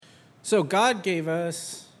So God gave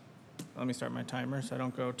us, let me start my timer so I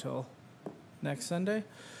don't go till next Sunday.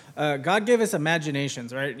 God gave us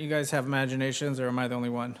imaginations, right? You guys have imaginations, or am I the only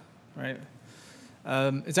one, right?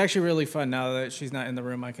 It's actually really fun now that she's not in the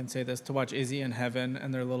room, I can say this, to watch Izzy and Heaven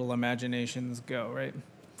and their little imaginations go, right?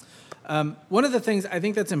 One of the things I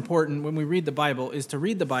think that's important when we read the Bible is to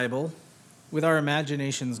read the Bible with our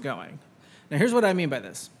imaginations going. Now, here's what I mean by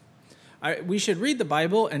this. We should read the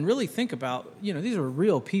Bible and really think about, these are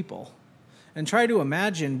real people, and try to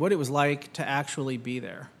imagine what it was like to actually be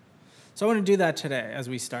there. So I want to do that today as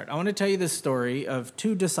we start. I want to tell you the story of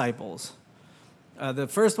two disciples. The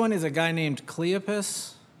first one is a guy named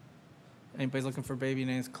Cleopas. Anybody's looking for baby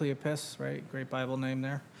names? Cleopas, right? Great Bible name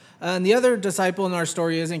there. And the other disciple in our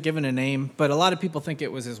story isn't given a name, but a lot of people think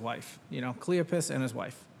it was his wife, Cleopas and his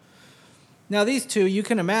wife. Now, these two, you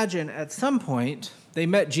can imagine at some point, they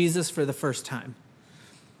met Jesus for the first time.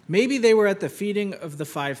 Maybe they were at the feeding of the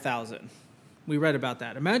 5,000. We read about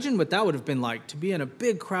that. Imagine what that would have been like to be in a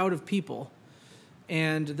big crowd of people,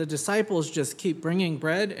 and the disciples just keep bringing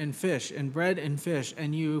bread and fish, and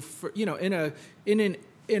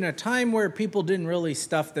in a time where people didn't really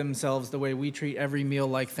stuff themselves the way we treat every meal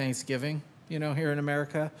like Thanksgiving, here in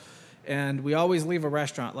America. And we always leave a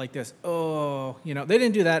restaurant like this. They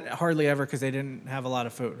didn't do that hardly ever because they didn't have a lot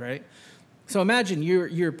of food, right? So imagine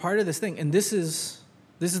you're part of this thing, and this is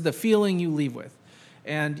the feeling you leave with.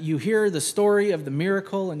 And you hear the story of the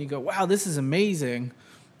miracle, and you go, wow, this is amazing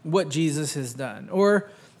what Jesus has done. Or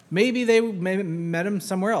maybe they met him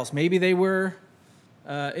somewhere else. Maybe they were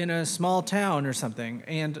in a small town or something,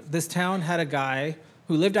 and this town had a guy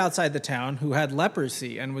who lived outside the town who had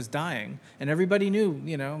leprosy and was dying. And everybody knew,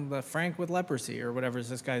 the Frank with leprosy or whatever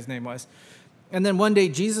this guy's name was. And then one day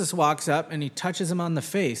Jesus walks up and he touches him on the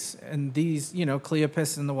face. And these,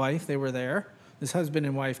 Cleopas and the wife, they were there, this husband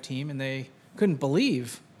and wife team, and they couldn't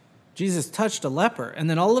believe Jesus touched a leper. And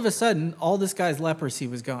then all of a sudden, all this guy's leprosy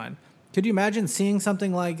was gone. Could you imagine seeing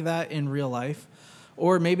something like that in real life?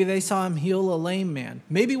 Or maybe they saw him heal a lame man.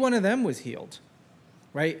 Maybe one of them was healed,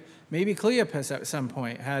 right? Maybe Cleopas at some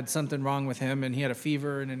point had something wrong with him and he had a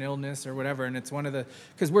fever and an illness or whatever. And it's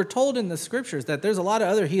because we're told in the scriptures that there's a lot of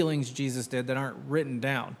other healings Jesus did that aren't written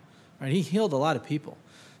down, right? He healed a lot of people.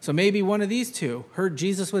 So maybe one of these two heard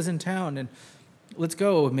Jesus was in town and let's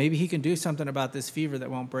go. Maybe he can do something about this fever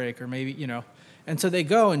that won't break, or maybe, And so they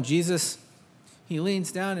go, and Jesus, he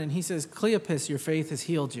leans down and he says, Cleopas, your faith has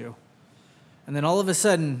healed you. And then all of a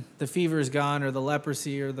sudden, the fever is gone, or the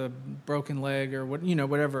leprosy, or the broken leg, or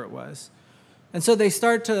whatever it was. And so they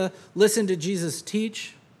start to listen to Jesus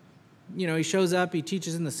teach. He shows up, he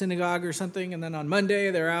teaches in the synagogue or something, and then on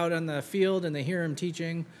Monday they're out on the field and they hear him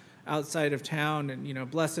teaching outside of town,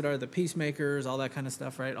 and blessed are the peacemakers, all that kind of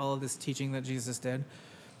stuff, right? All of this teaching that Jesus did.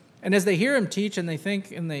 And as they hear him teach and they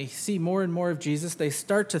think and they see more and more of Jesus, they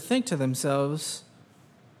start to think to themselves,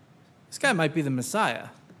 this guy might be the Messiah.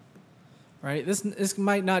 Right? This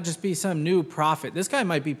might not just be some new prophet. This guy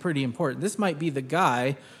might be pretty important. This might be the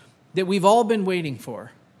guy that we've all been waiting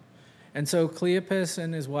for. And so Cleopas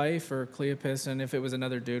and his wife, or Cleopas, and if it was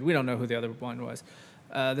another dude, we don't know who the other one was,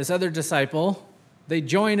 this other disciple, they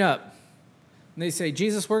join up. And they say,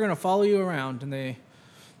 Jesus, we're going to follow you around. And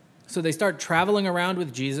so they start traveling around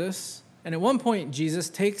with Jesus. And at one point, Jesus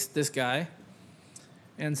takes this guy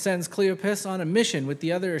and sends Cleopas on a mission with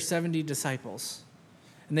the other 70 disciples.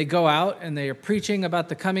 And they go out and they are preaching about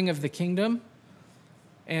the coming of the kingdom.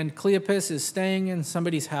 And Cleopas is staying in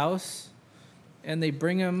somebody's house. And they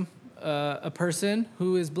bring him a person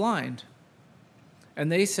who is blind. And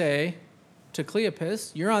they say to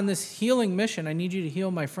Cleopas, you're on this healing mission. I need you to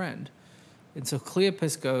heal my friend. And so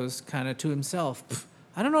Cleopas goes kind of to himself,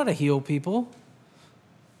 I don't know how to heal people.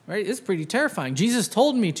 Right? It's pretty terrifying. Jesus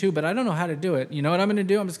told me to, but I don't know how to do it. You know what I'm going to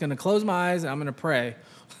do? I'm just going to close my eyes and I'm going to pray.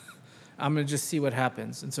 I'm going to just see what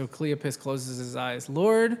happens. And so Cleopas closes his eyes.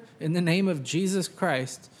 Lord, in the name of Jesus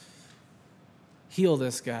Christ, heal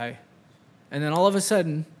this guy. And then all of a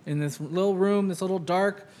sudden, in this little room, this little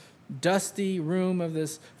dark, dusty room of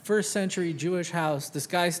this first century Jewish house, this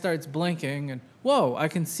guy starts blinking and, whoa, I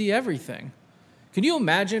can see everything. Can you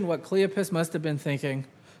imagine what Cleopas must have been thinking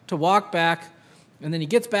to walk back, and then he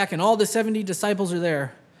gets back and all the 70 disciples are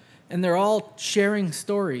there. And they're all sharing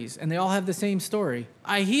stories, and they all have the same story.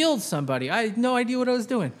 I healed somebody. I had no idea what I was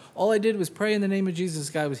doing. All I did was pray in the name of Jesus. This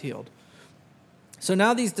guy was healed. So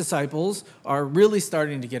now these disciples are really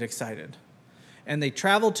starting to get excited. And they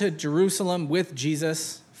travel to Jerusalem with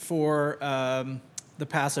Jesus for the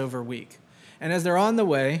Passover week. And as they're on the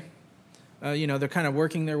way, they're kind of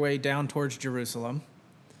working their way down towards Jerusalem.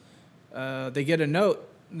 They get a note.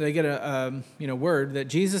 They get a word that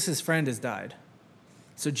Jesus' friend has died.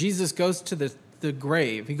 So Jesus goes to the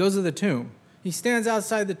grave. He goes to the tomb. He stands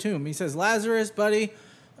outside the tomb. He says, Lazarus, buddy,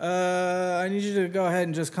 I need you to go ahead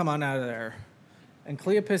and just come on out of there. And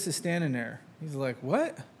Cleopas is standing there. He's like,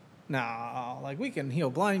 what? No, like we can heal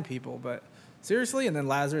blind people, but seriously? And then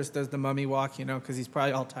Lazarus does the mummy walk, because he's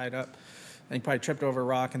probably all tied up. And he probably tripped over a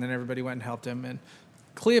rock, and then everybody went and helped him. And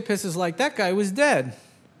Cleopas is like, that guy was dead.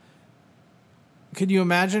 Could you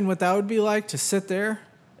imagine what that would be like to sit there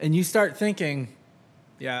and you start thinking,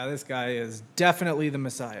 yeah, this guy is definitely the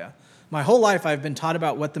Messiah. My whole life I've been taught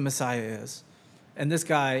about what the Messiah is. And this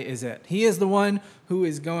guy is it. He is the one who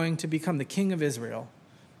is going to become the king of Israel.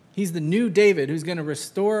 He's the new David who's going to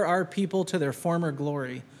restore our people to their former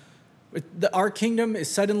glory. Our kingdom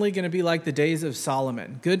is suddenly going to be like the days of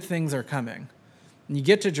Solomon. Good things are coming. And you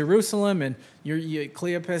get to Jerusalem, and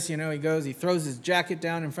Cleopas, he throws his jacket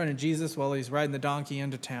down in front of Jesus while he's riding the donkey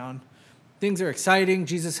into town. Things are exciting.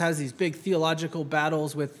 Jesus has these big theological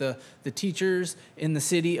battles with the teachers in the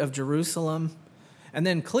city of Jerusalem. And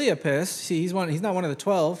then Cleopas, he's not one of the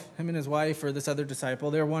 12, him and his wife or this other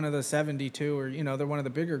disciple. They're one of the 72, or, they're one of the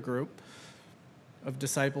bigger group of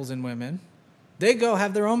disciples and women. They go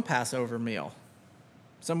have their own Passover meal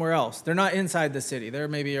somewhere else. They're not inside the city. They're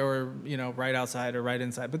maybe, right outside or right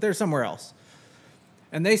inside, but they're somewhere else.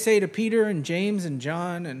 And they say to Peter and James and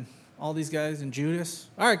John and all these guys and Judas,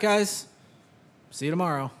 all right, guys, see you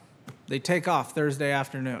tomorrow. They take off Thursday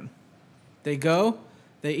afternoon. They go,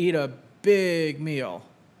 they eat a big meal.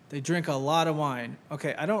 They drink a lot of wine.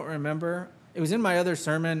 Okay, I don't remember. It was in my other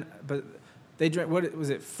sermon, but they drank, what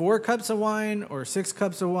was it, 4 cups of wine or 6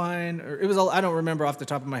 cups of wine? Or I don't remember off the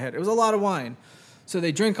top of my head. It was a lot of wine. So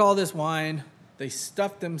they drink all this wine. They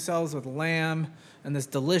stuff themselves with lamb and this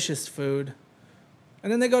delicious food.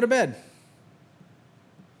 And then they go to bed.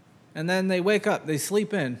 And then they wake up. They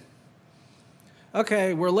sleep in.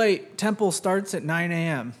 Okay, we're late. Temple starts at 9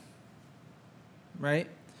 a.m., right?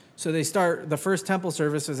 So the first temple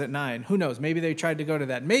service was at 9. Who knows? Maybe they tried to go to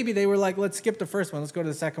that. Maybe they were like, let's skip the first one. Let's go to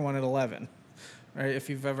the second one at 11. Right? If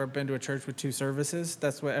you've ever been to a church with 2 services,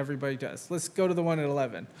 that's what everybody does. Let's go to the one at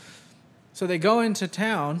 11. So they go into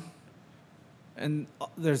town, and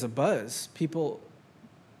there's a buzz. People,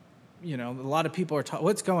 a lot of people are talking,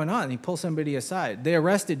 what's going on? And he pulls somebody aside. They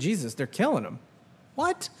arrested Jesus. They're killing him.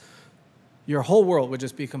 What? Your whole world would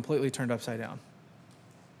just be completely turned upside down.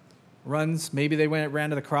 Runs. Maybe they ran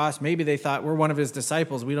to the cross. Maybe they thought, we're one of his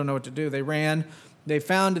disciples. We don't know what to do. They ran. They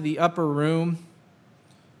found the upper room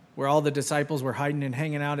where all the disciples were hiding and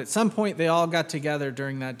hanging out. At some point, they all got together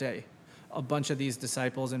during that day. A bunch of these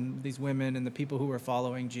disciples and these women and the people who were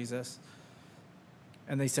following Jesus.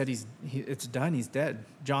 And they said, it's done. He's dead.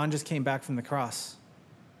 John just came back from the cross.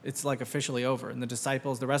 It's like officially over. And the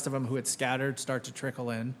disciples, the rest of them who had scattered, start to trickle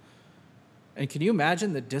in. And can you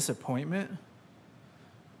imagine the disappointment?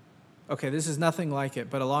 Okay, this is nothing like it,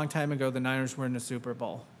 but a long time ago, the Niners were in the Super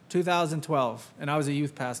Bowl. 2012, and I was a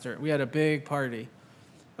youth pastor. We had a big party.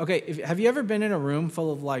 Okay, have you ever been in a room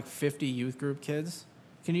full of like 50 youth group kids?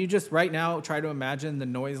 Can you just right now try to imagine the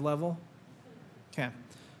noise level? Okay.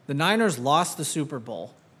 The Niners lost the Super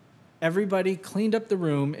Bowl. Everybody cleaned up the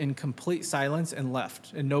room in complete silence and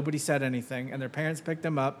left, and nobody said anything, and their parents picked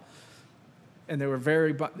them up, and they were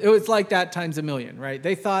it was like that times a million, right?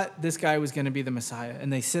 They thought this guy was going to be the Messiah,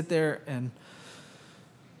 and they sit there and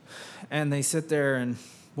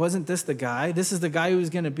wasn't this the guy? This is the guy who was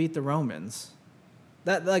going to beat the Romans.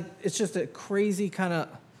 It's just a crazy kind of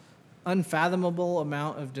unfathomable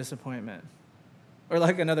amount of disappointment. Or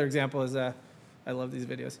like another example is, I love these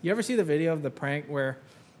videos. You ever see the video of the prank where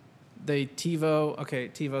they TiVo, okay,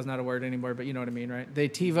 TiVo's not a word anymore, but you know what I mean, right? They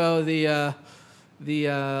TiVo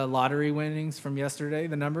the lottery winnings from yesterday,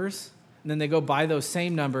 the numbers, and then they go buy those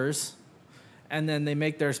same numbers, and then they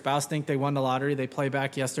make their spouse think they won the lottery. They play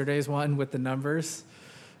back yesterday's one with the numbers,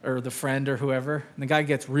 or the friend or whoever, and the guy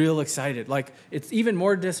gets real excited. Like, it's even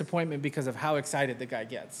more disappointment because of how excited the guy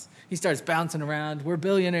gets. He starts bouncing around. We're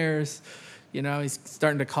billionaires. He's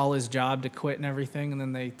starting to call his job to quit and everything, and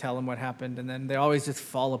then they tell him what happened, and then they always just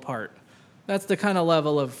fall apart. That's the kind of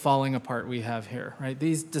level of falling apart we have here, right?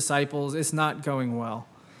 These disciples, it's not going well.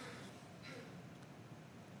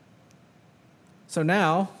 So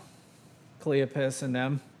now, Cleopas and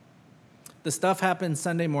them, the stuff happens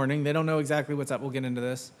Sunday morning. They don't know exactly what's up. We'll get into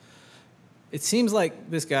this. It seems like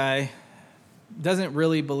this guy doesn't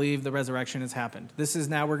really believe the resurrection has happened. This is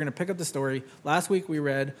now, we're going to pick up the story. Last week we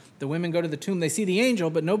read, the women go to the tomb. They see the angel,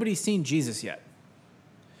 but nobody's seen Jesus yet.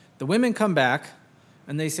 The women come back,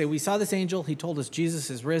 and they say, we saw this angel. He told us Jesus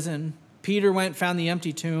is risen. Peter went, found the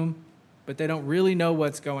empty tomb, but they don't really know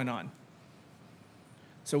what's going on.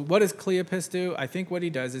 So what does Cleopas do? I think what he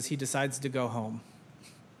does is he decides to go home.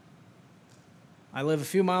 I live a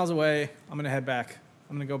few miles away. I'm going to head back.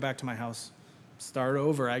 I'm going to go back to my house. Start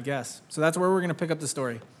over, I guess. So that's where we're going to pick up the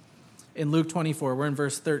story. In Luke 24, we're in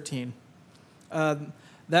verse 13.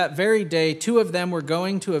 That very day, 2 of them were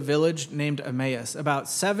going to a village named Emmaus, about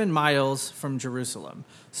 7 miles from Jerusalem.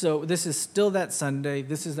 So this is still that Sunday.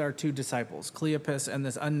 This is our 2 disciples, Cleopas and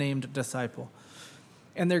this unnamed disciple.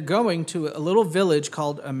 And they're going to a little village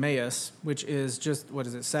called Emmaus, which is just,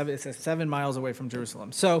 it says 7 miles away from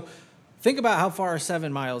Jerusalem. So think about how far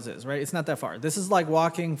 7 miles is, right? It's not that far. This is like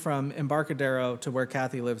walking from Embarcadero to where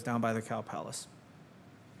Kathy lives down by the Cow Palace.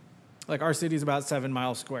 Like our city's about 7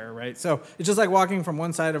 miles square, right? So it's just like walking from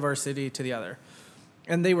one side of our city to the other.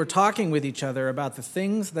 And they were talking with each other about the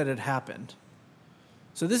things that had happened.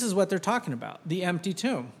 So this is what they're talking about, the empty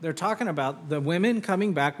tomb. They're talking about the women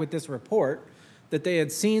coming back with this report that they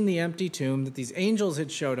had seen the empty tomb, that these angels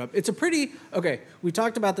had showed up. It's a pretty, okay, we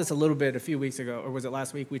talked about this a little bit a few weeks ago, or was it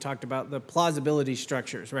last week? We talked about the plausibility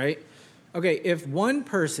structures, right? Okay, if one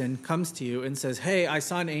person comes to you and says, hey, I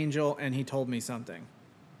saw an angel and he told me something.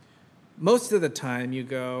 Most of the time you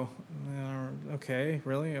go, okay,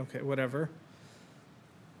 really? Okay, whatever.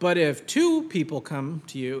 But if 2 people come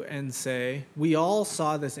to you and say, we all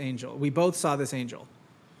saw this angel, we both saw this angel,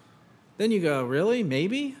 then you go, really?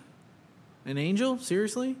 Maybe? An angel?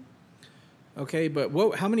 Seriously? Okay, but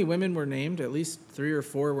how many women were named? At least 3 or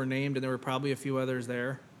 4 were named, and there were probably a few others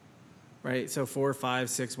there, right? So 4, 5,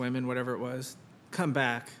 6 women, whatever it was, come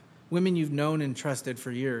back. Women you've known and trusted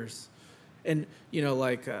for years. And,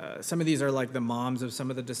 some of these are like the moms of some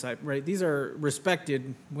of the disciples, right? These are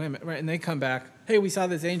respected women, right? And they come back, hey, we saw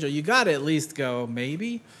this angel. You got to at least go,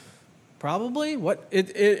 maybe, probably. What?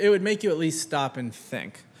 It would make you at least stop and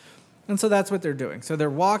think. And so that's what they're doing. So they're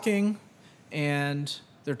walking, and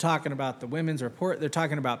they're talking about the women's report. They're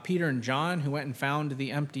talking about Peter and John, who went and found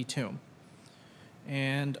the empty tomb.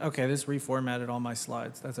 And, okay, this reformatted all my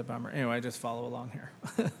slides. That's a bummer. Anyway, just follow along here.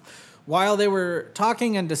 While they were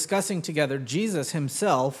talking and discussing together, Jesus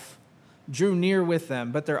himself drew near with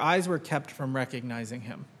them, but their eyes were kept from recognizing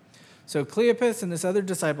him. So Cleopas and this other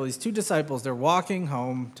disciple, these 2 disciples, they're walking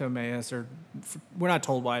home to Emmaus, or we're not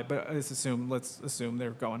told why, but let's assume they're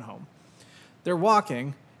going home. They're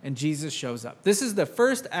walking, and Jesus shows up. This is the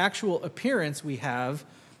first actual appearance we have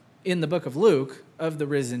in the book of Luke of the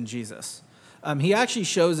risen Jesus. He actually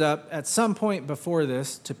shows up at some point before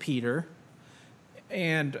this to Peter,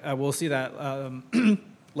 and we'll see that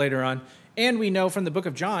later on. And we know from the book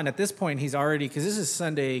of John, at this point, he's already, because this is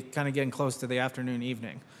Sunday, kind of getting close to the afternoon,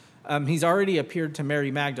 evening. He's already appeared to Mary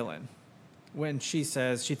Magdalene when she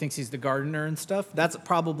says she thinks he's the gardener and stuff. That's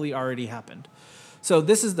probably already happened. So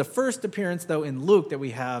this is the first appearance, though, in Luke that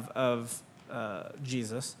we have of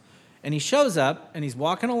Jesus. And he shows up, and he's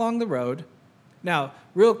walking along the road. Now,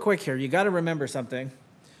 real quick here, you got to remember something.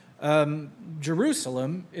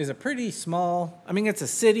 Jerusalem is a pretty small, it's a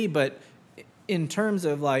city, but in terms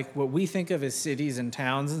of like what we think of as cities and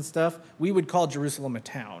towns and stuff, we would call Jerusalem a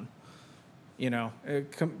town,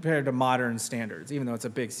 compared to modern standards, even though it's a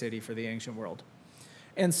big city for the ancient world.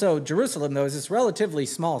 And so Jerusalem, though, is this relatively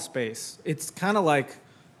small space. It's kind of like,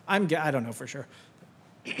 I don't know for sure.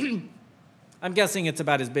 I'm guessing it's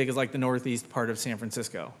about as big as like the northeast part of San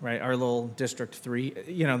Francisco, right? Our little District 3.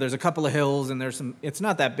 There's a couple of hills and it's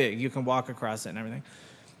not that big. You can walk across it and everything.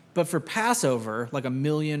 But for Passover, like 1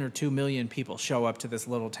 million or 2 million people show up to this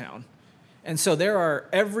little town. And so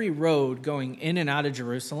every road going in and out of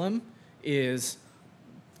Jerusalem is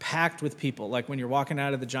packed with people. Like when you're walking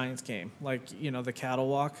out of the Giants game, like, the cattle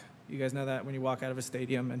walk. You guys know that when you walk out of a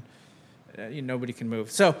stadium and nobody can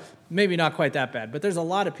move. So maybe not quite that bad, but there's a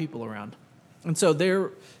lot of people around. And so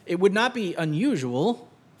it would not be unusual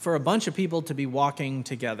for a bunch of people to be walking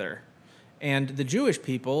together. And the Jewish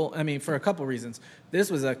people, for a couple reasons.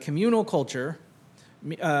 This was a communal culture,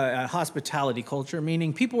 a hospitality culture,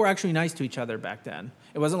 meaning people were actually nice to each other back then.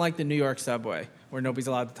 It wasn't like the New York subway where nobody's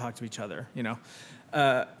allowed to talk to each other,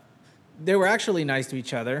 They were actually nice to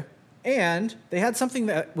each other, and they had something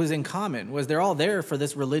that was in common, was they're all there for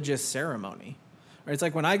this religious ceremony. Right? It's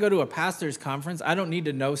like when I go to a pastor's conference, I don't need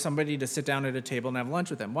to know somebody to sit down at a table and have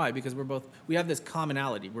lunch with them. Why? Because we have this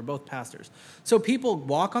commonality. We're both pastors. So people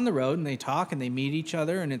walk on the road and they talk and they meet each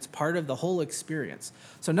other, and it's part of the whole experience.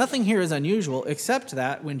 So nothing here is unusual, except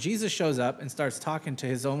that when Jesus shows up and starts talking to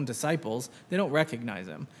his own disciples, they don't recognize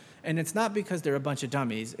him. And it's not because they're a bunch of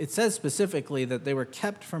dummies. It says specifically that they were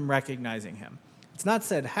kept from recognizing him. It's not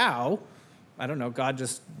said how. I don't know. God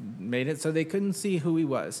just made it so they couldn't see who he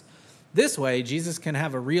was. This way, Jesus can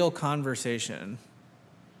have a real conversation.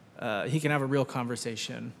 He can have a real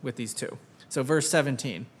conversation with these 2. So verse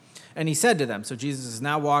 17. And he said to them, so Jesus is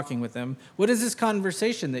now walking with them, "What is this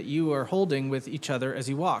conversation that you are holding with each other as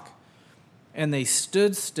you walk?" And they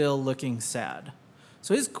stood still looking sad.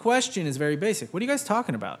 So his question is very basic. What are you guys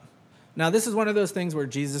talking about? Now, this is one of those things where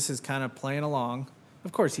Jesus is kind of playing along.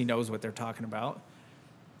 Of course, he knows what they're talking about.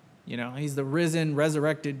 You know, he's the risen,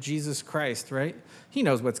 resurrected Jesus Christ, right? He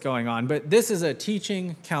knows what's going on. But this is a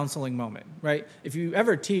teaching, counseling moment, right? If you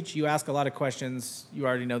ever teach, you ask a lot of questions you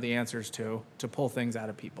already know the answers to pull things out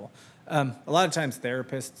of people. A lot of times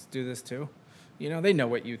therapists do this too. You know, they know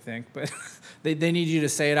what you think, but they need you to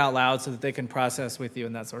say it out loud so that they can process with you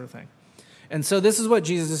and that sort of thing. And so this is what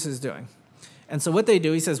Jesus is doing. And so what they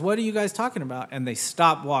do, he says, "What are you guys talking about?" And they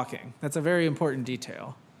stop walking. That's a very important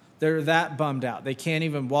detail. They're that bummed out. They can't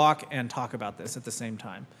even walk and talk about this at the same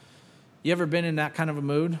time. You ever been in that kind of a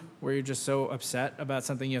mood where you're just so upset about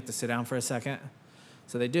something you have to sit down for a second?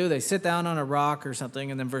 So they do. They sit down on a rock or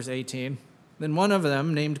something, and then verse 18. Then one of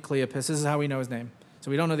them, named Cleopas, this is how we know his name.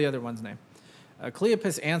 So we don't know the other one's name.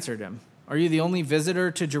 Cleopas answered him, "Are you the only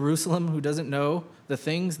visitor to Jerusalem who doesn't know the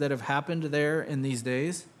things that have happened there in these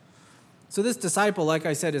days?" So this disciple, like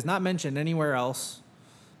I said, is not mentioned anywhere else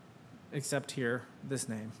except here, this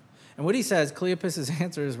name. And what he says, Cleopas'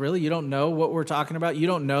 answer is, "Really? You don't know what we're talking about? You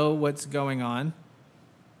don't know what's going on?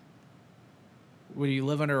 Will you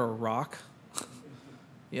live under a rock?"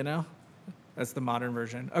 You know? That's the modern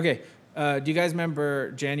version. Okay, do you guys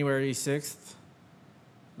remember January 6th?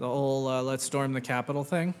 The whole let's storm the Capitol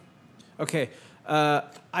thing? Okay, I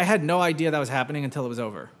had no idea that was happening until it was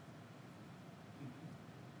over.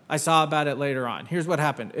 I saw about it later on. Here's what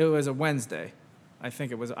happened. It was a Wednesday. I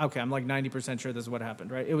think it was, okay, I'm like 90% sure this is what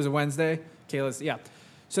happened, right? It was a Wednesday. Kayla's, yeah.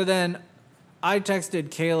 So then I texted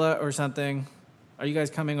Kayla or something, "Are you guys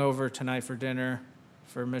coming over tonight for dinner,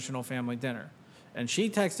 for missional family dinner?" And she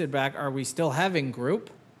texted back, "Are we still having group?"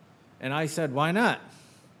 And I said, "Why not?"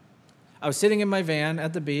 I was sitting in my van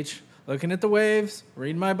at the beach, looking at the waves,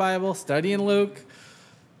 reading my Bible, studying Luke,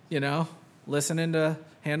 you know, listening to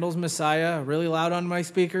Handel's Messiah really loud on my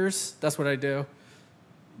speakers. That's what I do.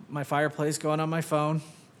 My fireplace going on my phone.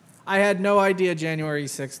 I had no idea January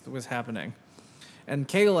 6th was happening. And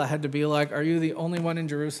Kayla had to be like, "Are you the only one in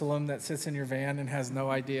Jerusalem that sits in your van and has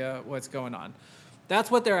no idea what's going on?"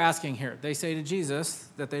 That's what they're asking here. They say to Jesus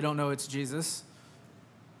that they don't know it's Jesus.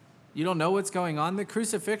 You don't know what's going on? The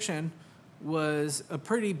crucifixion was a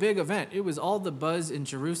pretty big event. It was all the buzz in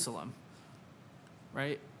Jerusalem,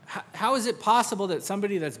 right? How is it possible that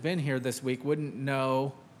somebody that's been here this week wouldn't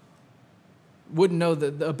know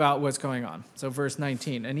about what's going on? So verse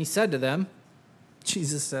 19, "And he said to them,"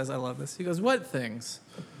 Jesus says, I love this. He goes, "What things?"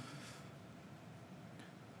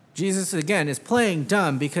 Jesus, again, is playing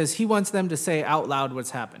dumb because he wants them to say out loud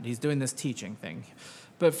what's happened. He's doing this teaching thing.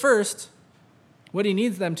 But first, what he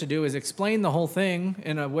needs them to do is explain the whole thing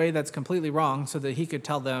in a way that's completely wrong so that he could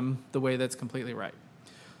tell them the way that's completely right.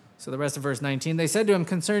 So the rest of verse 19, "They said to him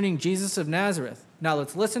concerning Jesus of Nazareth." Now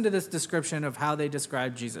let's listen to this description of how they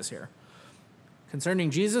describe Jesus here.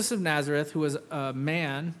 "Concerning Jesus of Nazareth, who was a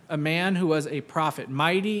man who was a prophet,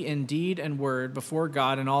 mighty in deed and word before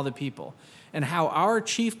God and all the people, and how our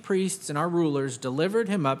chief priests and our rulers delivered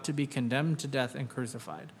him up to be condemned to death and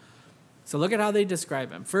crucified." So look at how they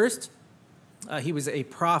describe him. First, he was a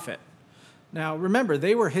prophet. Now remember,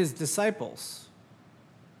 they were his disciples.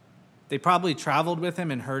 They probably traveled with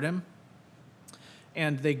him and heard him.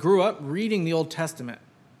 And they grew up reading the Old Testament.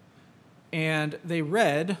 And they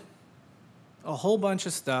read a whole bunch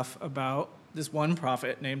of stuff about this one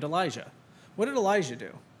prophet named Elijah. What did Elijah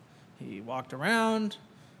do? He walked around.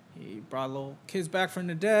 He brought little kids back from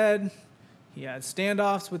the dead. He had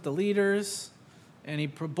standoffs with the leaders. And he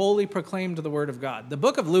boldly proclaimed the word of God. The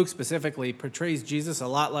book of Luke specifically portrays Jesus a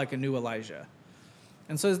lot like a new Elijah.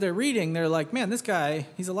 And so as they're reading, they're like, "Man, this guy,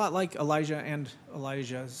 he's a lot like Elijah and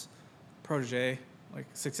Elijah's protege, like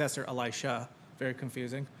successor Elisha." Very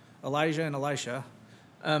confusing. Elijah and Elisha.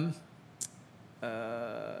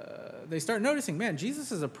 They start noticing, man,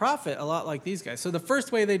 Jesus is a prophet a lot like these guys. So the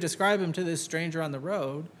first way they describe him to this stranger on the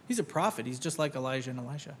road, he's a prophet. He's just like Elijah and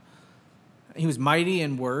Elisha. He was mighty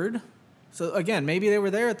in word. So again, maybe they were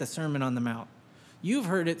there at the Sermon on the Mount. "You've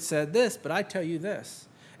heard it said this, but I tell you this."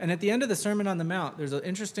 And at the end of the Sermon on the Mount, there's an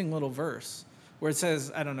interesting little verse where it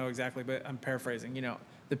says, I don't know exactly, but I'm paraphrasing,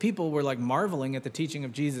 the people were like marveling at the teaching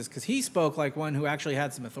of Jesus because he spoke like one who actually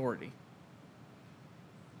had some authority.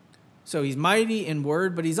 So he's mighty in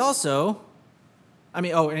word, but he's also,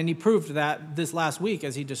 and he proved that this last week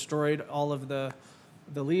as he destroyed all of the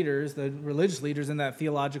leaders, the religious leaders in that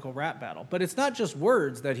theological rap battle. But it's not just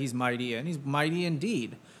words that he's mighty in. He's mighty in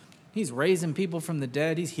deed. He's raising people from the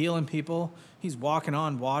dead. He's healing people. He's walking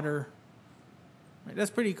on water. Right?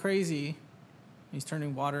 That's pretty crazy. He's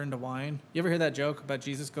turning water into wine. You ever hear that joke about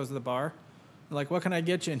Jesus goes to the bar? They're like, what can I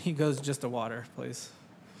get you? And he goes, just a water, please.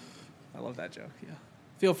 I love that joke, yeah.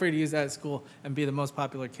 Feel free to use that at school and be the most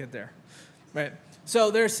popular kid there. Right?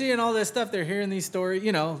 So they're seeing all this stuff. They're hearing these stories.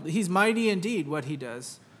 He's mighty indeed, what he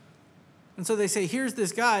does. And so they say, here's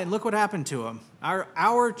this guy, and look what happened to him.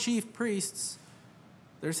 Our chief priests,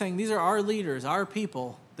 they're saying, these are our leaders, our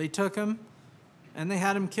people. They took him, and they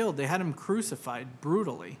had him killed. They had him crucified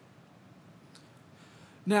brutally.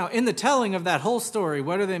 Now, in the telling of that whole story,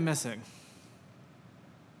 what are they missing?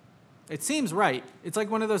 It seems right. It's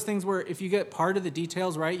like one of those things where if you get part of the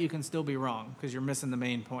details right, you can still be wrong because you're missing the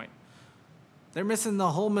main point. They're missing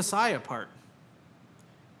the whole Messiah part.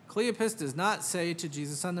 Cleopas does not say to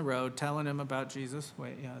Jesus on the road, telling him about Jesus.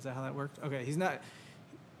 Wait, yeah, is that how that worked? Okay,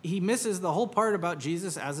 he misses the whole part about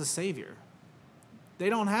Jesus as a savior. They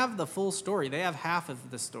don't have the full story. They have half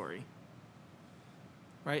of the story.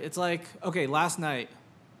 Right? It's like, okay, last night,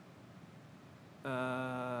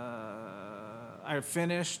 I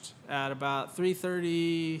finished at about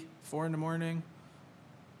 3:30, 4 in the morning.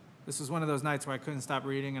 This was one of those nights where I couldn't stop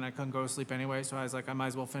reading and I couldn't go to sleep anyway, so I was like, I might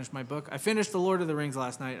as well finish my book. I finished The Lord of the Rings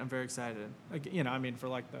last night. I'm very excited. For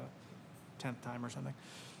like the 10th time or something.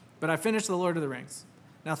 But I finished The Lord of the Rings.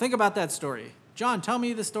 Now think about that story. John, tell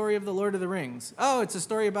me the story of The Lord of the Rings. Oh, it's a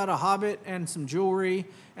story about a hobbit and some jewelry,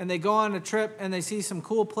 and they go on a trip and they see some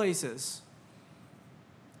cool places.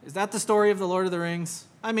 Is that the story of The Lord of the Rings?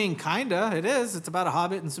 I mean, kinda, it is. It's about a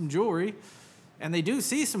hobbit and some jewelry. And they do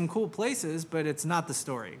see some cool places, but it's not the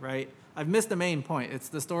story, right? I've missed the main point. It's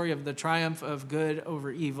the story of the triumph of good over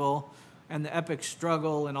evil and the epic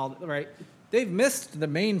struggle and all, right? They've missed the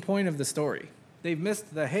main point of the story. They've missed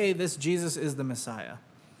hey, this Jesus is the Messiah.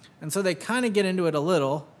 And so they kind of get into it a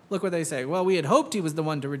little. Look what they say. Well, we had hoped he was the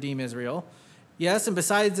one to redeem Israel. Yes, and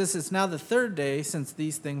besides this, it's now the third day since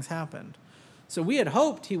these things happened. So we had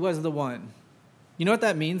hoped he was the one. You know what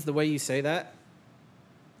that means, the way you say that?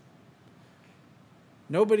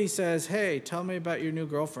 Nobody says, hey, tell me about your new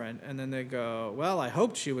girlfriend. And then they go, well, I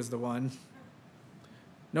hoped she was the one.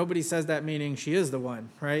 Nobody says that meaning she is the one,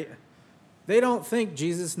 right? They don't think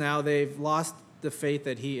Jesus now, they've lost the faith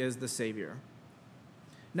that he is the Savior.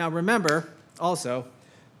 Now remember, also,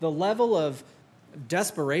 the level of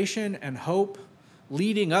desperation and hope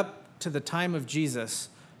leading up to the time of Jesus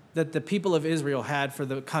that the people of Israel had for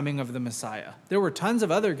the coming of the Messiah. There were tons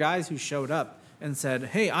of other guys who showed up and said,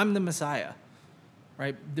 hey, I'm the Messiah.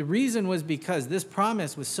 Right? The reason was because this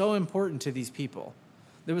promise was so important to these people.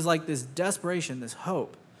 There was like this desperation, this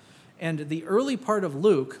hope. And the early part of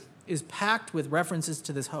Luke is packed with references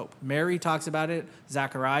to this hope. Mary talks about it,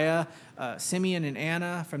 Zechariah, Simeon and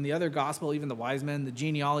Anna from the other gospel, even the wise men, the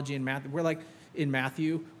genealogy in Matthew. We're like in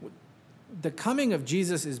Matthew. The coming of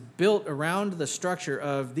Jesus is built around the structure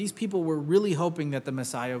of these people were really hoping that the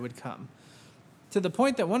Messiah would come. To the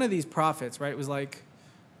point that one of these prophets, right, was like,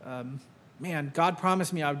 man, God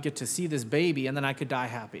promised me I would get to see this baby and then I could die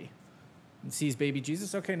happy. And sees baby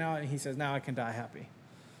Jesus, okay, now he says, now I can die happy.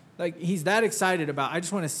 Like, he's that excited about, I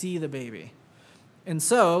just want to see the baby. And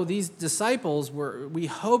so these disciples we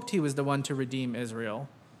hoped he was the one to redeem Israel.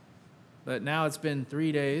 But now it's been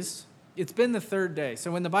 3 days. It's been the third day.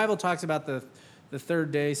 So when the Bible talks about the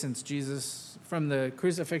third day since Jesus, from the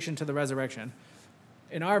crucifixion to the resurrection,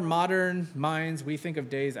 in our modern minds, we think of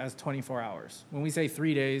days as 24 hours. When we say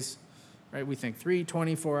 3 days, right, we think 3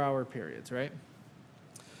 24-hour periods, right?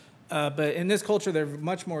 But in this culture, they're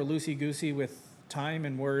much more loosey-goosey with time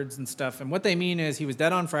and words and stuff. And what they mean is he was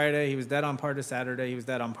dead on Friday, he was dead on part of Saturday, he was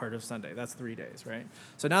dead on part of Sunday. That's 3 days, right?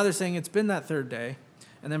 So now they're saying it's been that third day.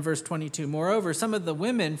 And then verse 22, moreover, some of the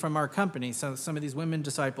women from our company, so some of these women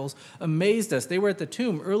disciples, amazed us. They were at the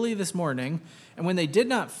tomb early this morning, and when they did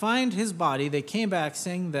not find his body, they came back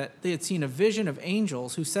saying that they had seen a vision of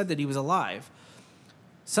angels who said that he was alive.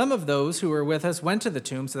 Some of those who were with us went to the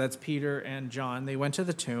tomb, so that's Peter and John. They went to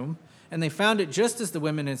the tomb, and they found it just as the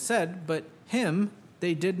women had said, but him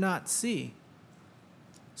they did not see.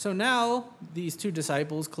 So now these two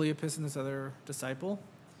disciples, Cleopas and this other disciple,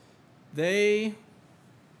 they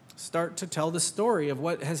start to tell the story of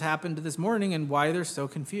what has happened this morning and why they're so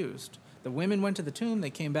confused. The women went to the tomb.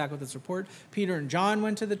 They came back with this report. Peter and John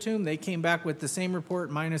went to the tomb. They came back with the same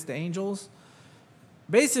report minus the angels.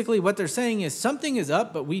 Basically, what they're saying is something is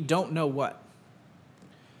up, but we don't know what.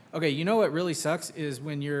 Okay, you know what really sucks is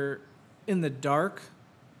when you're in the dark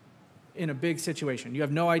in a big situation. You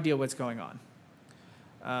have no idea what's going on.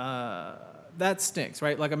 That stinks,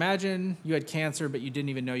 right? Like imagine you had cancer, but you didn't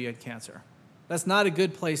even know you had cancer. That's not a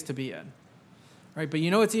good place to be in, right? But you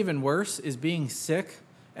know what's even worse is being sick,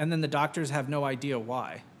 and then the doctors have no idea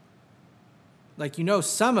why. Like you know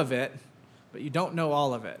some of it, but you don't know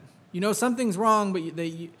all of it. You know something's wrong, but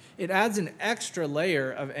it adds an extra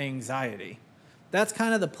layer of anxiety. That's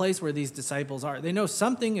kind of the place where these disciples are. They know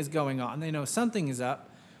something is going on. They know something is up.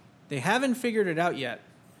 They haven't figured it out yet.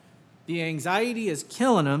 The anxiety is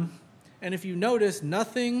killing them. And if you notice,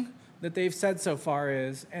 nothing that they've said so far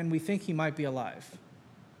is, and we think he might be alive.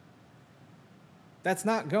 That's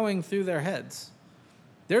not going through their heads.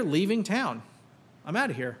 They're leaving town. I'm out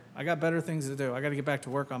of here. I got better things to do. I got to get back to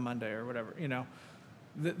work on Monday or whatever, you know.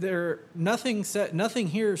 Nothing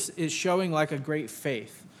here is showing like a great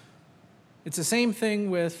faith. It's the same thing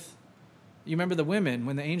with, you remember the women,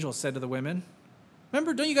 when the angel said to the women,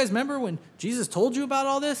 don't you guys remember when Jesus told you about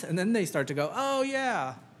all this? And then they start to go, oh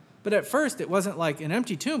yeah. But at first it wasn't like an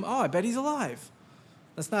empty tomb. Oh, I bet he's alive.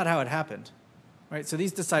 That's not how it happened, right? So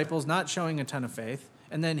these disciples not showing a ton of faith.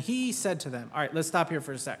 And then he said to them, all right, let's stop here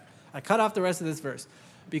for a sec. I cut off the rest of this verse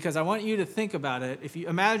because I want you to think about it. If you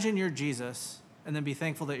imagine you're Jesus and then be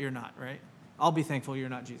thankful that you're not, right? I'll be thankful you're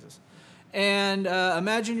not Jesus. And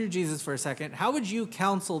imagine you're Jesus for a second. How would you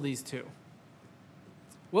counsel these two?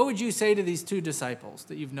 What would you say to these two disciples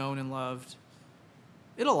that you've known and loved?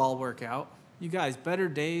 It'll all work out. You guys, better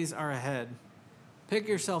days are ahead. Pick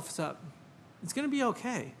yourselves up. It's going to be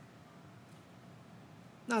okay.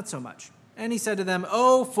 Not so much. And he said to them,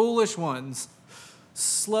 "O foolish ones,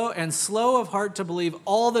 slow of heart to believe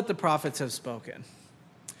all that the prophets have spoken."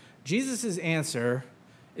 Jesus' answer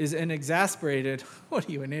is an exasperated, "What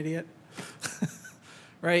are you, an idiot?"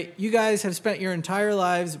 Right? You guys have spent your entire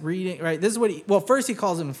lives reading, right? This is what first he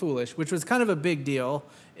calls them foolish, which was kind of a big deal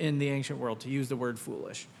in the ancient world to use the word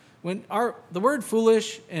foolish. When the word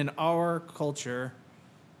foolish in our culture,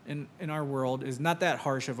 in our world, is not that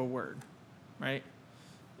harsh of a word, right?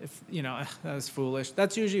 If, that was foolish.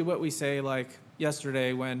 That's usually what we say, like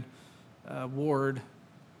yesterday when Ward,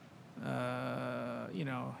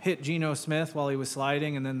 hit Geno Smith while he was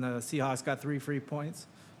sliding, and then the Seahawks got 3 free points.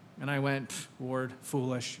 And I went, Ward,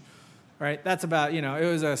 foolish, right? That's about, it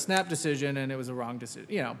was a snap decision and it was a wrong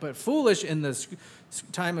decision, but foolish in the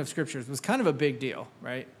time of scriptures was kind of a big deal,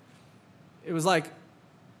 right? It was like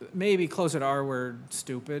maybe closer to our word,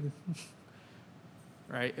 stupid,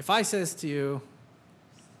 right? If I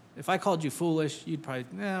called you foolish, you'd probably,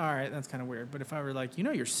 all right, that's kind of weird. But if I were like,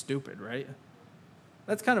 you're stupid, right?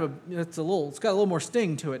 That's kind of it's got a little more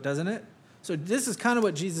sting to it, doesn't it? So this is kind of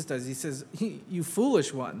what Jesus does. He says, you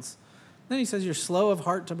foolish ones. Then he says, you're slow of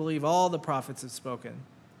heart to believe all the prophets have spoken.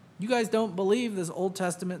 You guys don't believe this Old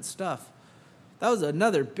Testament stuff. That was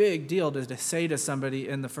another big deal to say to somebody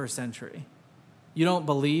in the first century. You don't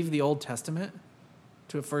believe the Old Testament?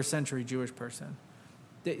 To a first century Jewish person.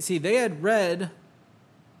 They had read,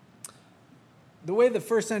 the way the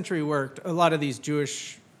first century worked, a lot of these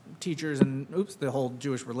Jewish teachers and the whole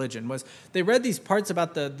Jewish religion was they read these parts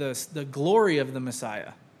about the glory of the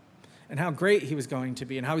Messiah and how great he was going to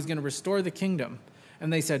be and how he's going to restore the kingdom.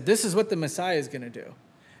 And they said, this is what the Messiah is going to do.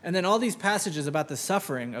 And then all these passages about the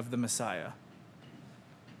suffering of the Messiah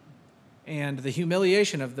and the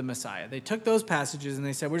humiliation of the Messiah. They took those passages and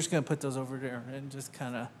they said, we're just going to put those over there and just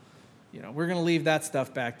kind of, we're going to leave that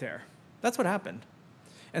stuff back there. That's what happened.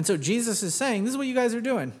 And so Jesus is saying, this is what you guys are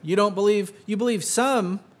doing. You believe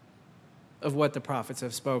some of what the prophets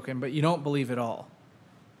have spoken, but you don't believe it all.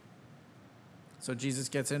 So Jesus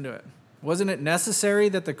gets into it. Wasn't it necessary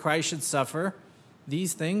that the Christ should suffer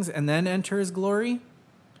these things and then enter his glory?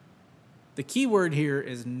 The key word here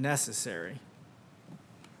is necessary.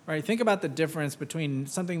 Right? Think about the difference between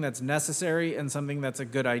something that's necessary and something that's a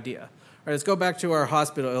good idea. All right, let's go back to our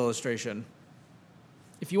hospital illustration.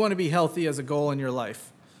 If you want to be healthy as a goal in your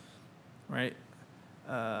life, right?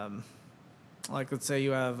 Like let's say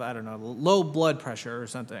you have, low blood pressure or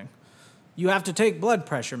something. You have to take blood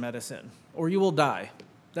pressure medicine or you will die.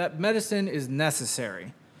 That medicine is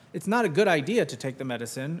necessary. It's not a good idea to take the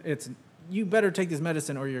medicine. You better take this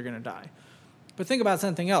medicine or you're going to die. But think about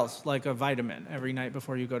something else, like a vitamin every night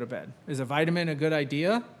before you go to bed. Is a vitamin a good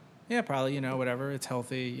idea? Yeah, probably, whatever. It's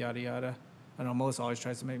healthy, yada, yada. I know Melissa always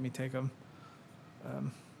tries to make me take them.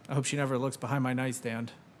 I hope she never looks behind my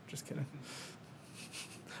nightstand. Just kidding.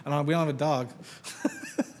 We don't have a dog.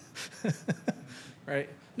 Right?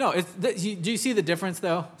 No, do you see the difference,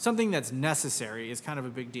 though? Something that's necessary is kind of a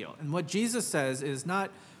big deal. And what Jesus says is not,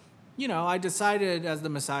 I decided as the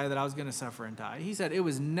Messiah that I was going to suffer and die. He said it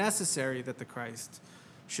was necessary that the Christ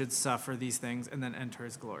should suffer these things and then enter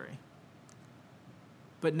his glory.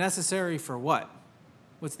 But necessary for what?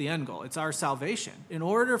 What's the end goal? It's our salvation. In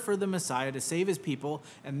order for the Messiah to save his people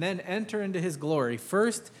and then enter into his glory,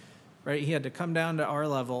 first, right, he had to come down to our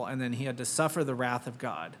level and then he had to suffer the wrath of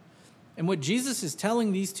God. And what Jesus is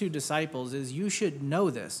telling these two disciples is you should know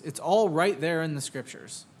this. It's all right there in the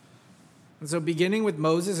scriptures. And so beginning with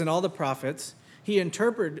Moses and all the prophets, he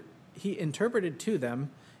interpreted to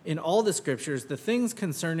them in all the scriptures the things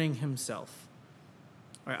concerning himself.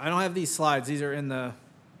 All right, I don't have these slides. These are in the,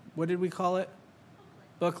 what did we call it?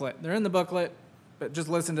 Booklet. They're in the booklet, but just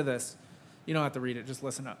listen to this. You don't have to read it. Just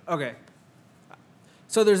listen up. Okay.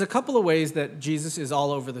 So there's a couple of ways that Jesus is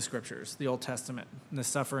all over the scriptures, the Old Testament, and the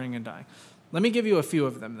suffering and dying. Let me give you a few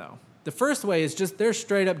of them, though. The first way is just they're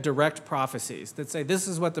straight up direct prophecies that say this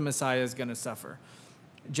is what the Messiah is going to suffer.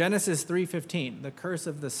 Genesis 3:15, the curse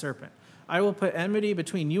of the serpent. I will put enmity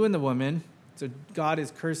between you and the woman. So God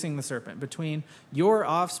is cursing the serpent. Between your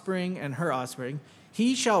offspring and her offspring.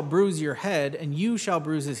 He shall bruise your head, and you shall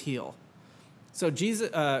bruise his heel. So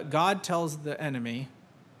God tells the enemy,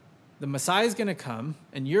 the Messiah is going to come,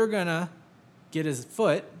 and you're going to get his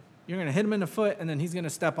foot. You're going to hit him in the foot, and then he's going to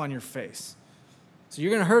step on your face. So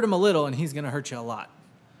you're going to hurt him a little, and he's going to hurt you a lot.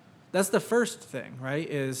 That's the first thing, right,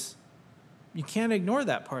 is you can't ignore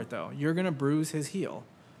that part, though. You're going to bruise his heel.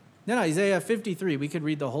 Then Isaiah 53, we could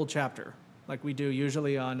read the whole chapter, like we do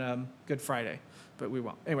usually on Good Friday, but we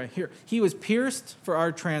won't. Anyway, here. He was pierced for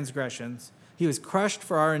our transgressions. He was crushed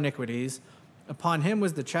for our iniquities. Upon him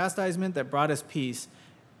was the chastisement that brought us peace,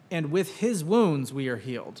 and with his wounds we are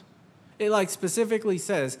healed. It specifically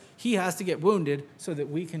says he has to get wounded so that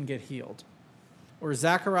we can get healed. Or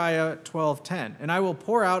Zechariah 12:10, and I will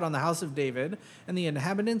pour out on the house of David and the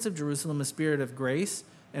inhabitants of Jerusalem a spirit of grace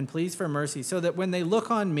and pleas for mercy, so that when they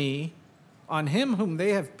look on me, on him whom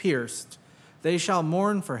they have pierced, they shall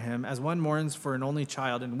mourn for him as one mourns for an only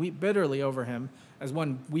child, and weep bitterly over him as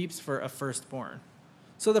one weeps for a firstborn.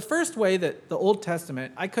 So the first way that the Old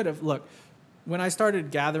Testament, when I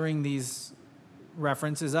started gathering these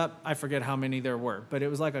references up, I forget how many there were, but it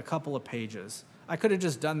was like a couple of pages. I could have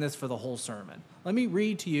just done this for the whole sermon. Let me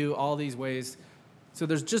read to you all these ways. So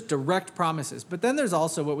there's just direct promises. But then there's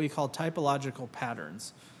also what we call typological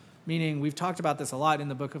patterns, meaning we've talked about this a lot in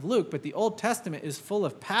the book of Luke, but the Old Testament is full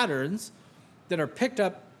of patterns that are picked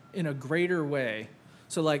up in a greater way.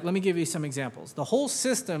 So let me give you some examples. The whole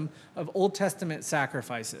system of Old Testament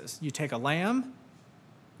sacrifices. You take a lamb,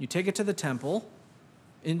 you take it to the temple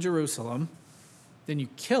in Jerusalem, then you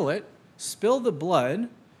kill it, spill the blood,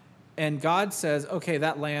 and God says, okay,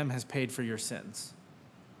 that lamb has paid for your sins.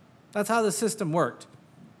 That's how the system worked.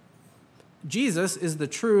 Jesus is the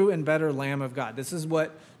true and better Lamb of God. This is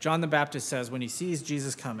what John the Baptist says when he sees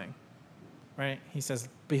Jesus coming, right? He says,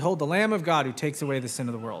 behold, the Lamb of God who takes away the sin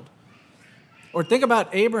of the world. Or think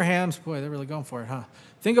about Abraham's, boy, they're really going for it, huh?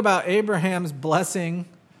 Think about Abraham's blessing,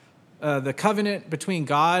 the covenant between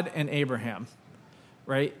God and Abraham,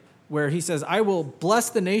 right? Where he says, I will bless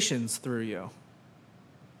the nations through you,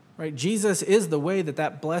 right? Jesus is the way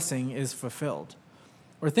that blessing is fulfilled.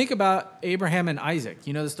 Or think about Abraham and Isaac.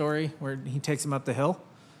 You know the story where he takes him up the hill?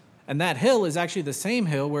 And that hill is actually the same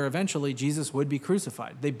hill where eventually Jesus would be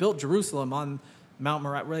crucified. They built Jerusalem on Mount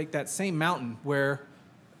Moriah, like that same mountain where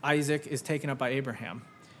Isaac is taken up by Abraham.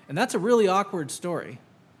 And that's a really awkward story.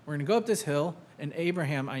 We're going to go up this hill, and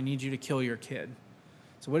Abraham, I need you to kill your kid.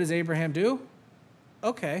 So what does Abraham do?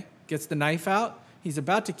 Okay, gets the knife out. He's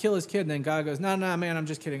about to kill his kid, and then God goes, no, man, I'm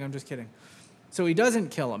just kidding. So he doesn't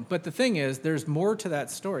kill him. But the thing is, there's more to that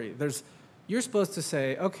story. You're supposed to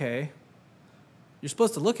say, okay, you're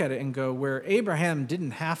supposed to look at it and go, where Abraham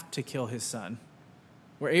didn't have to kill his son,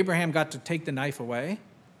 where Abraham got to take the knife away,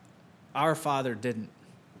 our father didn't,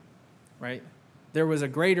 right? There was a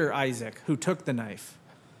greater Isaac who took the knife.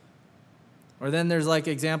 Or then there's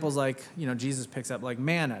examples Jesus picks up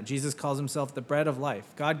manna. Jesus calls himself the bread of life.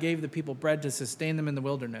 God gave the people bread to sustain them in the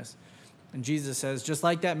wilderness. And Jesus says, just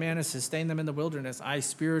like that manna sustained them in the wilderness, I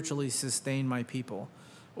spiritually sustain my people.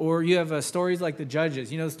 Or you have stories like the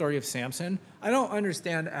Judges. You know the story of Samson? I don't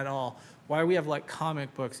understand at all why we have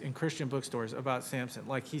comic books in Christian bookstores about Samson,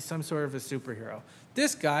 like he's some sort of a superhero.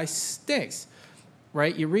 This guy stinks,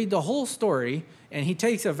 right? You read the whole story, and he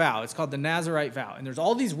takes a vow. It's called the Nazirite vow. And there's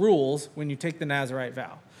all these rules when you take the Nazirite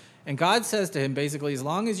vow. And God says to him, basically, as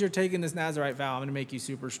long as you're taking this Nazirite vow, I'm going to make you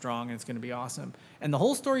super strong, and it's going to be awesome. And the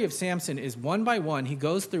whole story of Samson is one by one, he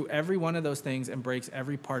goes through every one of those things and breaks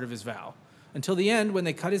every part of his vow until the end when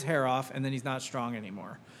they cut his hair off, and then he's not strong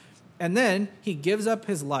anymore. And then he gives up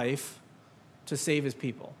his life to save his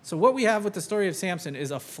people. So what we have with the story of Samson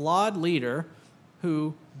is a flawed leader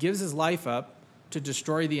who gives his life up to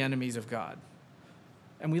destroy the enemies of God.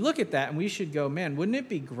 And we look at that, and we should go, man, wouldn't it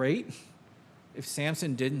be great if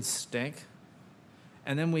Samson didn't stink?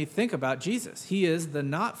 And then we think about Jesus. He is the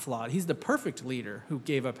not flawed. He's the perfect leader who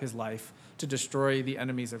gave up his life to destroy the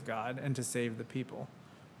enemies of God and to save the people.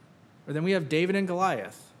 Or then we have David and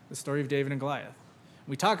Goliath, the story of David and Goliath.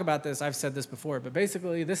 We talk about this, I've said this before, but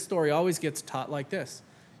basically this story always gets taught like this.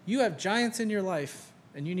 You have giants in your life,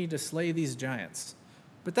 and you need to slay these giants.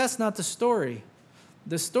 But that's not the story.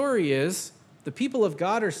 The story is the people of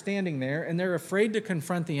God are standing there, and they're afraid to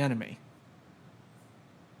confront the enemy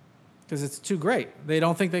because it's too great. They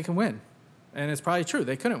don't think they can win. And it's probably true.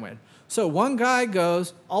 They couldn't win. So one guy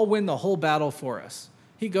goes, I'll win the whole battle for us.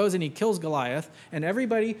 He goes and he kills Goliath, and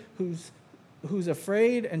everybody who's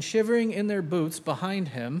afraid and shivering in their boots behind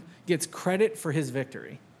him gets credit for his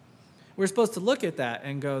victory. We're supposed to look at that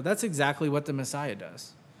and go, that's exactly what the Messiah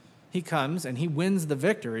does. He comes and he wins the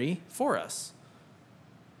victory for us.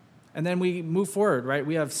 And then we move forward, right?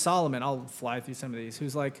 We have Solomon, I'll fly through some of these,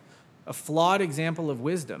 who's like a flawed example of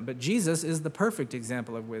wisdom, but Jesus is the perfect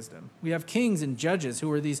example of wisdom. We have kings and judges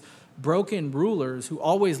who are these broken rulers who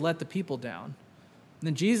always let the people down. And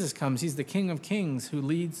then Jesus comes, he's the King of Kings who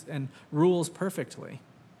leads and rules perfectly.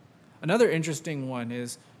 Another interesting one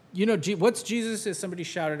is, what's Jesus, as somebody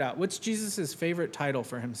shouted out, what's Jesus' favorite title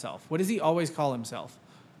for himself? What does he always call himself?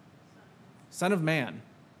 Son of Man.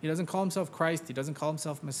 He doesn't call himself Christ. He doesn't call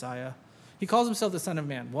himself Messiah. He calls himself the Son of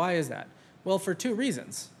Man. Why is that? Well, for two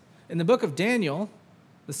reasons. In the book of Daniel,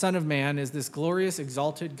 the Son of Man is this glorious,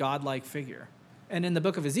 exalted, godlike figure. And in the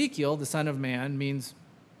book of Ezekiel, the Son of Man means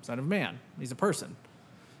Son of Man. He's a person.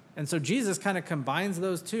 And so Jesus kind of combines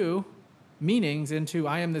those two meanings into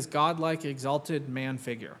I am this godlike, exalted man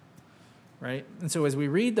figure, right? And so as we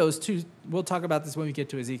read those two, we'll talk about this when we get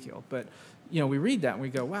to Ezekiel, but we read that and we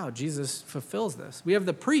go, wow, Jesus fulfills this. We have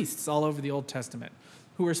the priests all over the Old Testament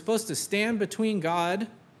who were supposed to stand between God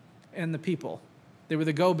and the people. They were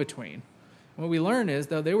the go-between. What we learn is,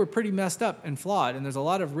 though, they were pretty messed up and flawed, and there's a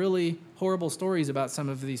lot of really horrible stories about some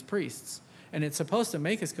of these priests. And it's supposed to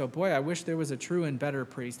make us go, boy, I wish there was a true and better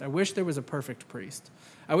priest. I wish there was a perfect priest.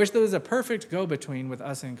 I wish there was a perfect go-between with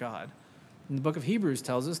us and God. And the book of Hebrews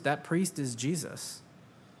tells us that priest is Jesus,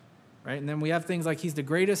 right? And then we have things like he's the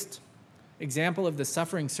greatest example of the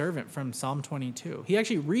suffering servant from Psalm 22. He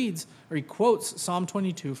actually reads, or he quotes Psalm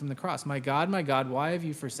 22 from the cross. My God, why have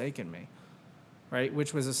you forsaken me? Right?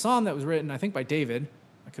 Which was a psalm that was written, I think, by David.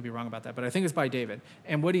 I could be wrong about that, but I think it's by David.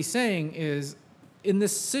 And what he's saying is, in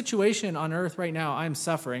this situation on earth right now, I'm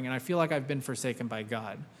suffering, and I feel like I've been forsaken by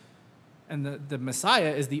God. And the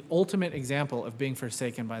Messiah is the ultimate example of being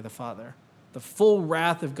forsaken by the Father. The full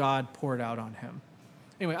wrath of God poured out on him.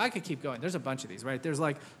 Anyway, I could keep going. There's a bunch of these, right? There's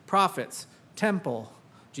like prophets, temple.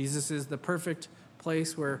 Jesus is the perfect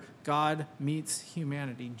place where God meets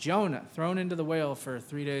humanity. Jonah, thrown into the whale for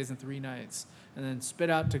 3 days and 3 nights, and then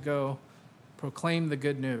spit out to go proclaim the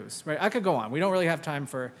good news, right? I could go on. We don't really have time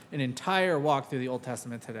for an entire walk through the Old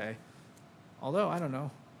Testament today. Although, I don't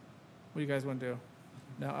know. What do you guys want to do?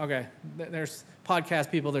 No? Okay. There's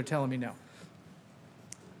podcast people that are telling me no.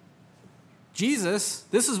 Jesus,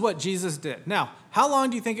 this is what Jesus did. Now, how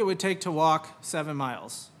long do you think it would take to walk 7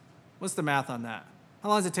 miles? What's the math on that? How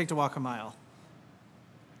long does it take to walk a mile?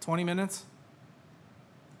 20 minutes?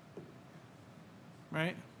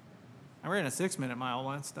 Right? I ran a 6-minute mile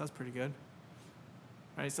once. That was pretty good.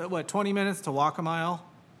 Right, so 20 minutes to walk a mile?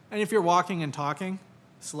 And if you're walking and talking,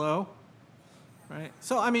 slow, right?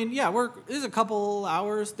 So, there's a couple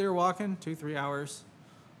hours they're walking, 2-3 hours.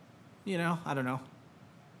 I don't know.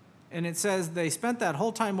 And it says they spent that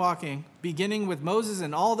whole time walking, beginning with Moses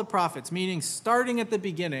and all the prophets, meaning starting at the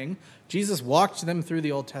beginning, Jesus walked them through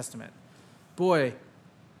the Old Testament. Boy,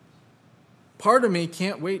 part of me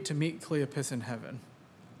can't wait to meet Cleopas in heaven.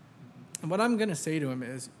 And what I'm going to say to him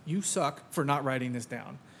is, you suck for not writing this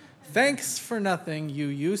down. Thanks for nothing, you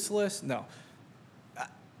useless. No.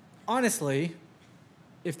 Honestly,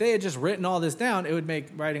 if they had just written all this down, it would make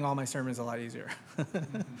writing all my sermons a lot easier.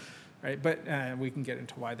 Right? But we can get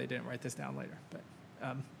into why they didn't write this down later.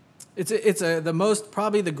 But it's the most,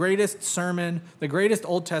 probably the greatest sermon, the greatest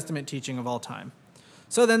Old Testament teaching of all time.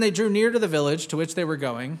 So then they drew near to the village to which they were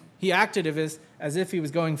going. He acted as if he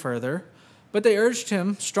was going further. But they urged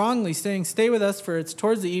him strongly, saying, stay with us, for it's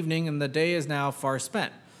towards the evening, and the day is now far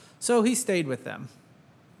spent. So he stayed with them.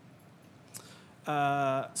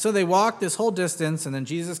 So they walked this whole distance, and then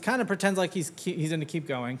Jesus kind of pretends like he's going to keep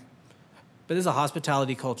going. But this is a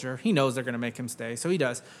hospitality culture. He knows they're going to make him stay, so he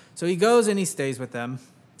does. So he goes and he stays with them.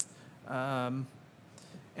 And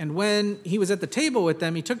when he was at the table with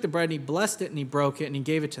them, he took the bread, and he blessed it, and he broke it, and he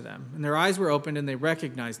gave it to them. And their eyes were opened, and they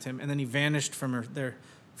recognized him, and then he vanished from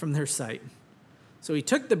their sight. So he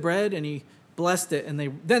took the bread and he blessed it, and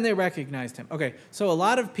then they recognized him. Okay, so a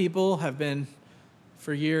lot of people have been,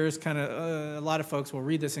 for years, a lot of folks will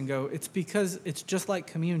read this and go, it's because it's just like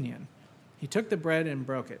communion. He took the bread and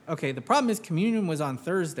broke it. Okay, the problem is communion was on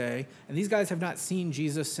Thursday, and these guys have not seen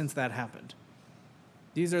Jesus since that happened.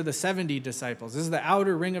 These are the 70 disciples. This is the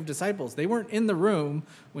outer ring of disciples. They weren't in the room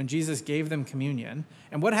when Jesus gave them communion.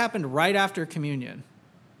 And what happened right after communion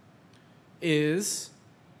is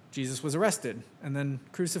Jesus was arrested and then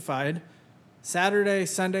crucified. Saturday,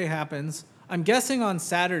 Sunday happens. I'm guessing on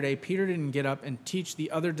Saturday, Peter didn't get up and teach the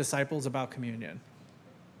other disciples about communion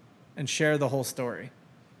and share the whole story.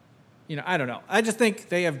 I don't know. I just think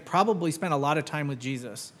they have probably spent a lot of time with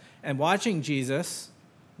Jesus and watching Jesus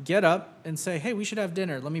get up and say, hey, we should have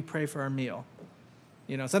dinner. Let me pray for our meal.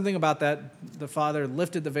 Something about that. The Father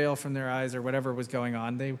lifted the veil from their eyes or whatever was going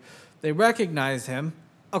on. They recognized him.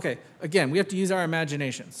 Okay, again, we have to use our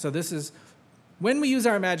imaginations. So this is, when we use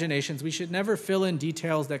our imaginations, we should never fill in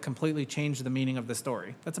details that completely change the meaning of the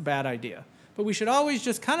story. That's a bad idea. But we should always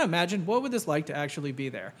just kind of imagine, what would this like to actually be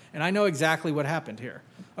there? And I know exactly what happened here.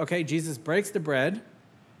 Okay, Jesus breaks the bread,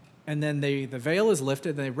 and then the veil is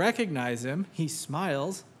lifted, and they recognize him. He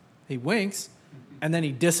smiles, he winks, and then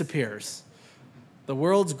he disappears. The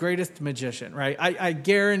world's greatest magician, right? I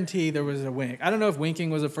guarantee there was a wink. I don't know if winking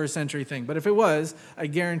was a first century thing, but if it was, I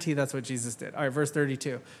guarantee that's what Jesus did. All right, verse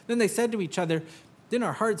 32. Then they said to each other, didn't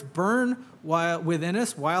our hearts burn within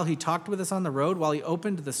us while he talked with us on the road, while he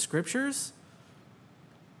opened the scriptures?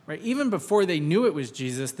 Right? Even before they knew it was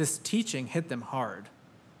Jesus, this teaching hit them hard.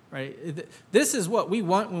 Right? This is what we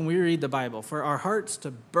want when we read the Bible, for our hearts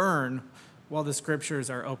to burn while the scriptures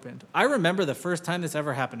are opened. I remember the first time this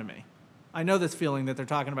ever happened to me. I know this feeling that they're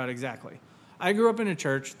talking about exactly. I grew up in a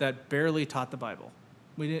church that barely taught the Bible.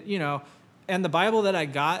 We didn't, and the Bible that I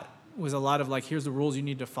got was a lot of like, here's the rules you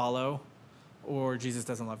need to follow, or Jesus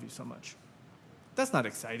doesn't love you so much. That's not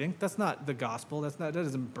exciting. That's not the gospel. That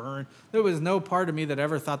doesn't burn. There was no part of me that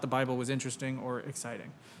ever thought the Bible was interesting or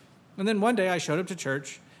exciting. And then one day I showed up to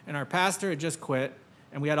church, and our pastor had just quit,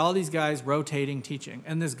 and we had all these guys rotating teaching.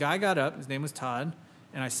 And this guy got up, his name was Todd,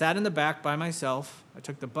 and I sat in the back by myself. I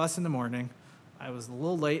took the bus in the morning. I was a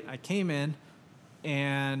little late. I came in,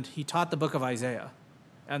 and he taught the book of Isaiah.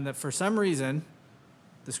 And that for some reason,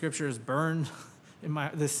 the scriptures burned in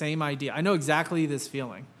the same idea. I know exactly this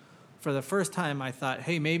feeling. For the first time, I thought,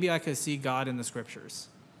 hey, maybe I could see God in the scriptures.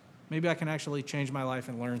 Maybe I can actually change my life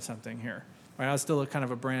and learn something here. Right? I was still kind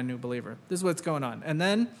of a brand new believer. This is what's going on. And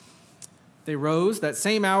then they rose that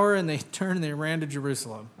same hour, and they turned and they ran to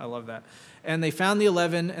Jerusalem. I love that. And they found the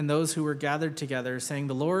 11 and those who were gathered together, saying,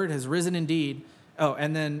 the Lord has risen indeed. Oh,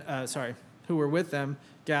 and then, who were with them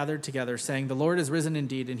gathered together, saying, the Lord has risen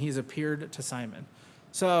indeed, and he's appeared to Simon.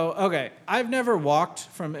 So, okay, I've never walked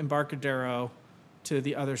from Embarcadero to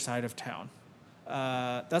the other side of town.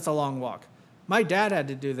 That's a long walk. My dad had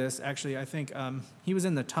to do this, actually. I think he was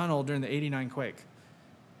in the tunnel during the 89 quake.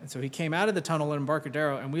 And so he came out of the tunnel in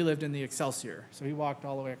Embarcadero, and we lived in the Excelsior. So he walked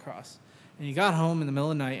all the way across. And he got home in the middle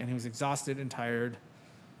of the night, and he was exhausted and tired.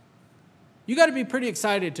 You got to be pretty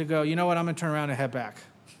excited to go, you know what, I'm going to turn around and head back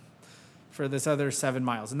for this other 7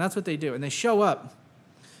 miles. And that's what they do. And they show up.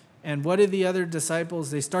 And what do the other disciples?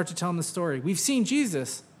 They start to tell him the story. We've seen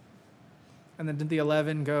Jesus. And then did the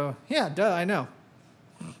 11 go, yeah, duh, I know.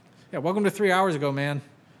 Yeah, welcome to 3 hours ago, man.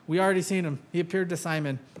 We already seen him. He appeared to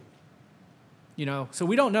Simon. So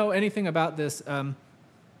we don't know anything about this.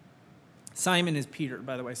 Simon is Peter,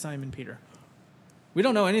 by the way, Simon Peter. We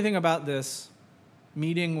don't know anything about this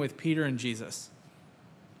meeting with Peter and Jesus.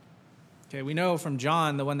 Okay, we know from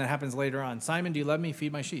John, the one that happens later on, Simon, do you love me?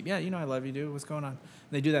 Feed my sheep. Yeah, you know I love you, dude. What's going on? And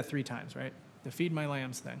they do that 3 times, right? The feed my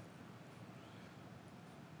lambs thing.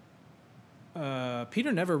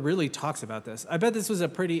 Peter never really talks about this. I bet this was a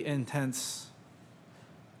pretty intense,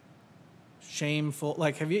 shameful,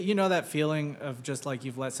 like, have you know that feeling of just like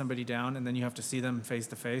you've let somebody down and then you have to see them face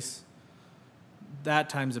to face? That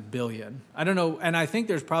times 1 billion. I don't know, and I think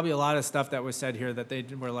there's probably a lot of stuff that was said here that they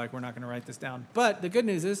were like, we're not going to write this down. But the good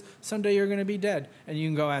news is, someday you're going to be dead, and you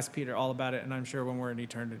can go ask Peter all about it, and I'm sure when we're in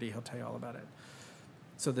eternity, he'll tell you all about it.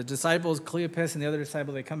 So the disciples, Cleopas and the other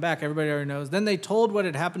disciple, they come back. Everybody already knows. Then they told what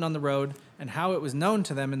had happened on the road and how it was known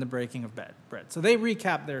to them in the breaking of bread. So they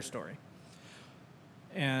recap their story.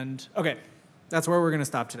 And, okay, that's where we're going to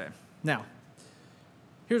stop today. Now,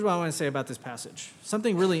 here's what I want to say about this passage.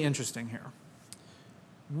 Something really interesting here.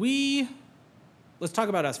 Let's talk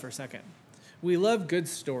about us for a second. We love good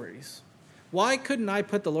stories. Why couldn't I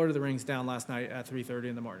put The Lord of the Rings down last night at 3:30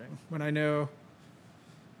 in the morning when I knew...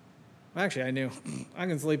 Actually, I knew I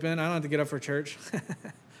can sleep in. I don't have to get up for church.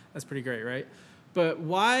 That's pretty great, right? But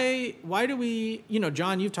why do we,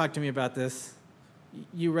 John, you've talked to me about this.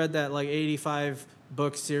 You read that like 85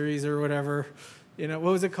 book series or whatever. What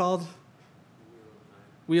was it called?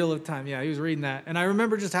 Wheel of Time. Yeah, he was reading that. And I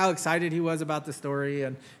remember just how excited he was about the story.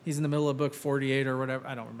 And he's in the middle of book 48 or whatever.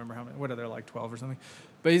 I don't remember how many. What are there, like 12 or something?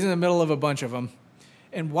 But he's in the middle of a bunch of them.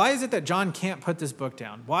 And why is it that John can't put this book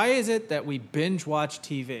down? Why is it that we binge watch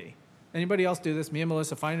TV? Anybody else do this? Me and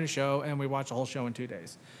Melissa find a show, and we watch the whole show in 2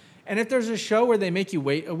 days. And if there's a show where they make you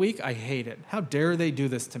wait a week, I hate it. How dare they do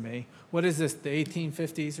this to me? What is this, the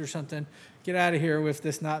 1850s or something? Get out of here with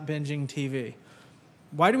this not binging TV.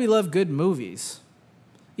 Why do we love good movies?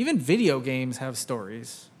 Even video games have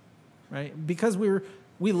stories, right? Because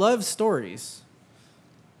we love stories.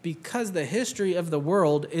 Because the history of the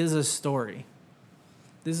world is a story.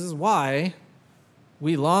 This is why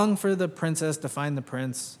we long for the princess to find the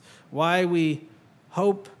prince, why we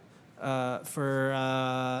hope for,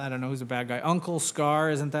 I don't know, who's a bad guy? Uncle Scar,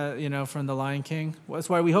 isn't that, from The Lion King? That's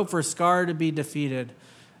why we hope for Scar to be defeated.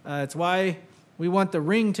 It's why we want the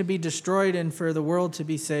ring to be destroyed and for the world to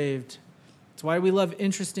be saved. It's why we love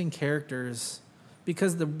interesting characters,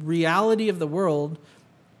 because the reality is the world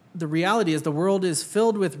is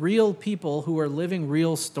filled with real people who are living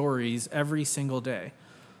real stories every single day.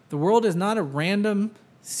 The world is not a random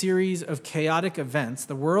series of chaotic events.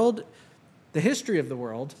 The history of the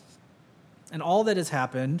world, and all that has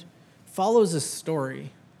happened follows a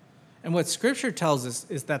story. And what Scripture tells us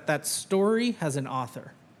is that that story has an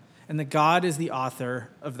author, and that God is the author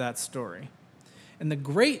of that story. And the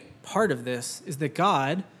great part of this is that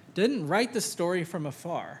God didn't write the story from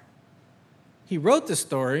afar. He wrote the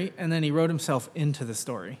story, and then he wrote himself into the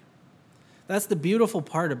story. That's the beautiful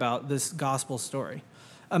part about this gospel story.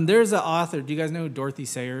 There's an author. Do you guys know who Dorothy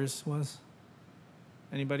Sayers was?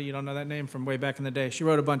 Anybody? You don't know that name from way back in the day? She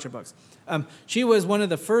wrote a bunch of books. She was one of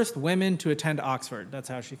the first women to attend Oxford. That's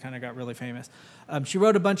how she kind of got really famous. She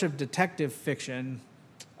wrote a bunch of detective fiction.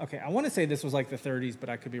 Okay, I want to say this was like the 30s, but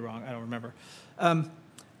I could be wrong. I don't remember.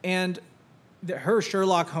 Her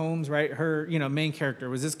Sherlock Holmes, right? Her main character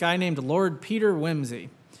was this guy named Lord Peter Wimsey.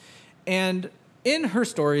 And in her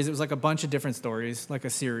stories, it was like a bunch of different stories, like a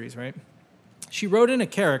series, right? She wrote in a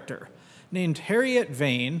character named Harriet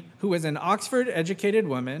Vane, who was an Oxford-educated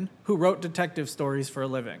woman who wrote detective stories for a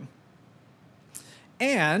living.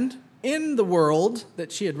 And in the world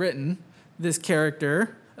that she had written, this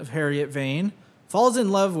character of Harriet Vane falls in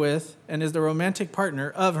love with and is the romantic partner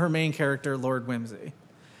of her main character, Lord Wimsey.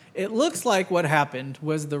 It looks like what happened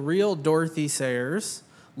was the real Dorothy Sayers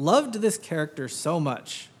loved this character so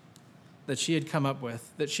much that she had come up with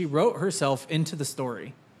that she wrote herself into the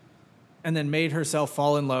story and then made herself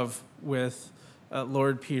fall in love with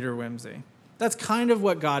Lord Peter Wimsey. That's kind of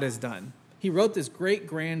what God has done. He wrote this great,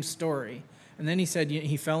 grand story, and then he said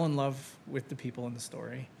he fell in love with the people in the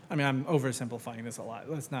story. I mean, I'm oversimplifying this a lot.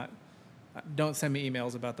 Don't send me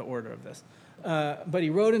emails about the order of this. But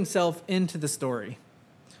he wrote himself into the story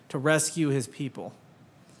to rescue his people.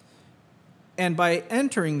 And by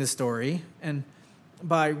entering the story and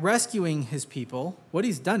by rescuing his people, what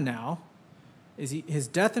he's done now is his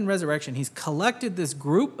death and resurrection, he's collected this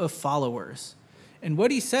group of followers. And what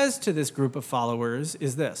he says to this group of followers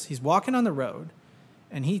is this. He's walking on the road,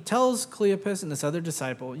 and he tells Cleopas and this other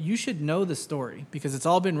disciple, you should know the story because it's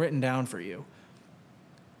all been written down for you.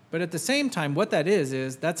 But at the same time, what that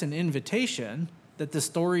is that's an invitation that the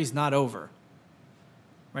story's not over.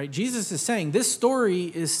 Right? Jesus is saying this story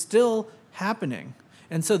is still happening.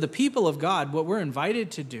 And so the people of God, what we're invited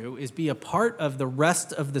to do is be a part of the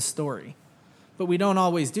rest of the story. But we don't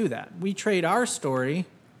always do that. We trade our story,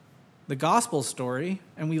 the gospel story,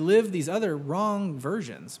 and we live these other wrong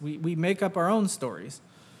versions. We make up our own stories.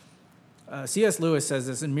 C.S. Lewis says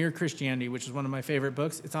this in Mere Christianity, which is one of my favorite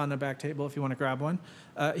books. It's on the back table if you want to grab one.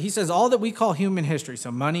 He says, all that we call human history,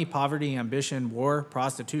 so money, poverty, ambition, war,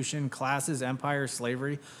 prostitution, classes, empire,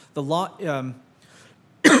 slavery, is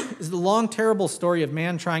the long, terrible story of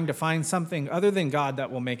man trying to find something other than God that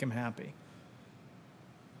will make him happy.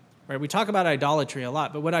 Right? We talk about idolatry a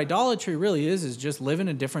lot, but what idolatry really is just living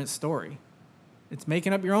a different story. It's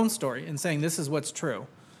making up your own story and saying this is what's true.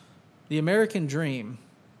 The American dream,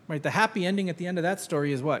 right? The happy ending at the end of that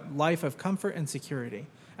story is what? Life of comfort and security.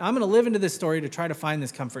 And I'm going to live into this story to try to find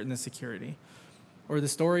this comfort and this security. Or the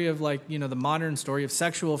story of the modern story of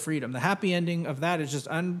sexual freedom. The happy ending of that is just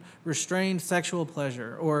unrestrained sexual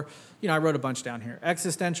pleasure. Or, I wrote a bunch down here.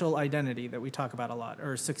 Existential identity that we talk about a lot.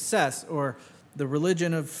 Or success, or the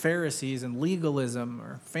religion of Pharisees and legalism,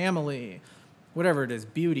 or family, whatever it is,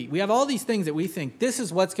 beauty. We have all these things that we think, this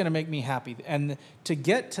is what's going to make me happy. And to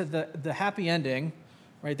get to the happy ending,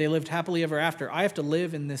 right, they lived happily ever after, I have to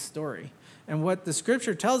live in this story. And what the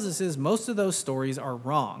Scripture tells us is most of those stories are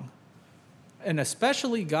wrong. and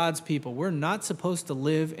especially God's people, we're not supposed to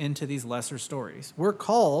live into these lesser stories. We're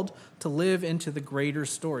called to live into the greater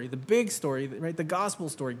story, the big story, right? The gospel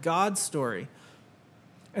story, God's story.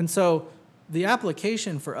 And so the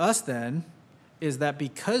application for us then is that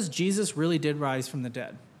because Jesus really did rise from the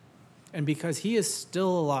dead, and because he is still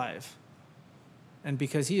alive, and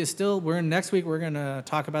because he is still, next week we're going to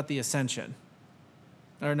talk about the ascension.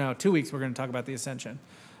 Or no, 2 weeks we're going to talk about the ascension.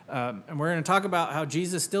 And we're going to talk about how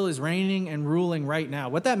Jesus still is reigning and ruling right now.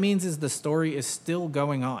 What that means is the story is still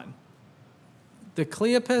going on. The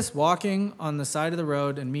Cleopas walking on the side of the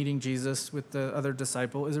road and meeting Jesus with the other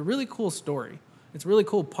disciple is a really cool story. It's a really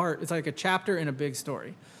cool part. It's like a chapter in a big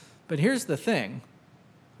story. But here's the thing.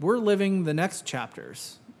 We're living the next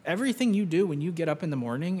chapters. Everything you do when you get up in the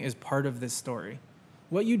morning is part of this story.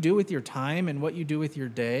 What you do with your time and what you do with your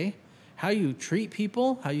day, how you treat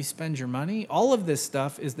people, how you spend your money, all of this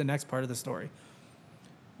stuff is the next part of the story.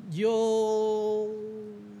 You'll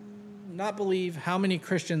not believe how many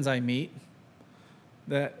Christians I meet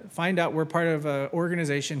that find out we're part of an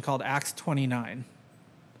organization called Acts 29.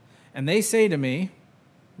 And they say to me,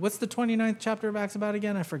 what's the 29th chapter of Acts about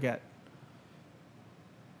again? I forget.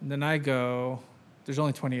 And then I go, there's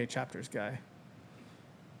only 28 chapters, guy.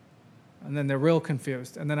 And then they're real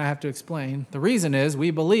confused. And then I have to explain. The reason is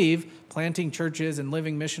we believe planting churches and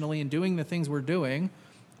living missionally and doing the things we're doing,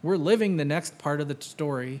 we're living the next part of the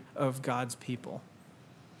story of God's people.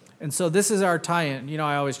 And so this is our tie-in. You know,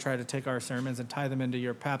 I always try to take our sermons and tie them into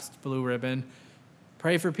your Pabst Blue Ribbon.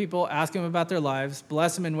 Pray for people, ask them about their lives,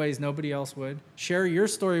 bless them in ways nobody else would, share your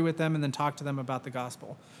story with them, and then talk to them about the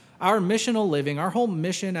gospel. Our missional living, our whole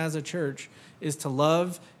mission as a church is to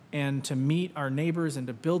love and to meet our neighbors and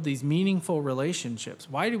to build these meaningful relationships.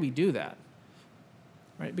 Why do we do that?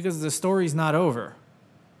 Right? Because the story's not over.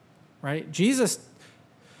 Right? Jesus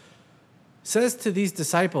says to these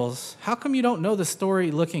disciples, how come you don't know the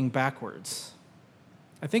story looking backwards?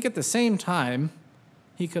 I think at the same time,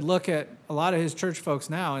 he could look at a lot of his church folks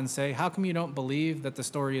now and say, how come you don't believe that the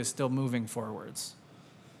story is still moving forwards?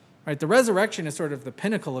 Right? The resurrection is sort of the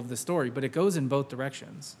pinnacle of the story, but it goes in both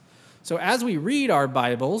directions. So as we read our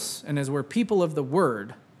Bibles and as we're people of the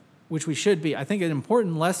Word, which we should be, I think an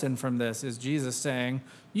important lesson from this is Jesus saying,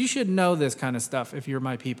 you should know this kind of stuff if you're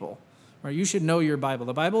my people. Right? You should know your Bible.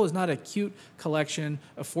 The Bible is not a cute collection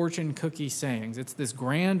of fortune cookie sayings. It's this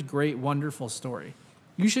grand, great, wonderful story.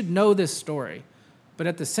 You should know this story. But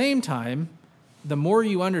at the same time, the more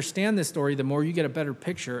you understand this story, the more you get a better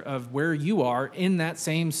picture of where you are in that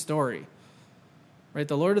same story. Right?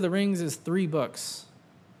 The Lord of the Rings is 3 books.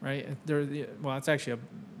 Right? Well, it's actually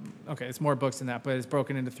it's more books than that, but it's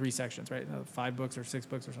broken into 3 sections, right? 5 books or 6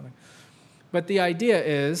 books or something. But the idea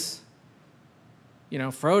is,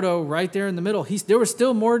 Frodo right there in the middle, there was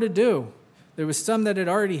still more to do. There was some that had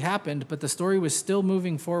already happened, but the story was still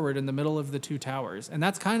moving forward in the middle of the 2 towers. And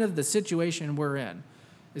that's kind of the situation we're in,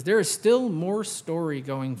 is there is still more story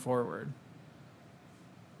going forward.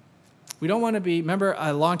 We don't want to remember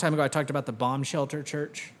a long time ago I talked about the bomb shelter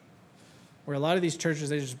church, where a lot of these churches,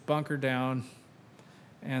 they just bunker down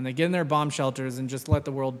and they get in their bomb shelters and just let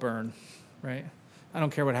the world burn, right? I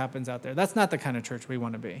don't care what happens out there. That's not the kind of church we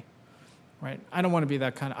want to be, right? I don't want to be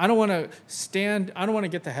that kind of, I don't want to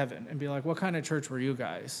get to heaven and be like, what kind of church were you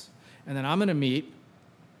guys? And then I'm going to meet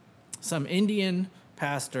some Indian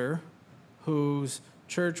pastor whose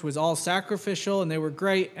church was all sacrificial and they were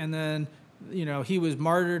great, and then, he was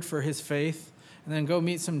martyred for his faith. And then go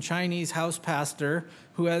meet some Chinese house pastor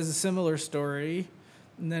who has a similar story.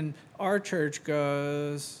 And then our church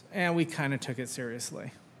goes, and we kind of took it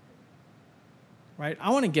seriously. Right? I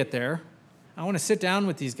want to get there. I want to sit down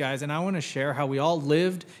with these guys, and I want to share how we all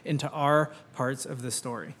lived into our parts of the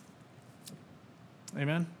story.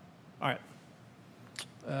 Amen? All right.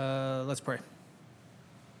 Let's pray.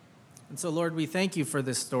 And so, Lord, we thank you for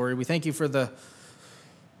this story. We thank you for the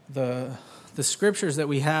scriptures that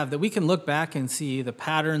we have, that we can look back and see the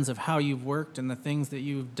patterns of how you've worked and the things that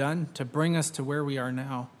you've done to bring us to where we are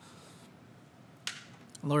now.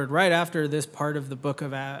 Lord, right after this part of the book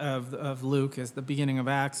of Luke is the beginning of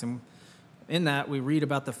Acts, and in that we read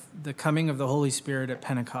about the coming of the Holy Spirit at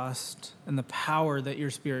Pentecost and the power that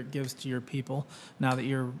your Spirit gives to your people now that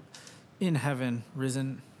you're in heaven,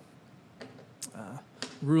 risen,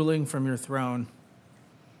 ruling from your throne.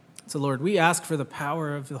 So, Lord, we ask for the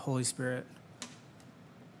power of the Holy Spirit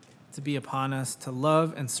to be upon us, to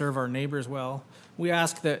love and serve our neighbors well. We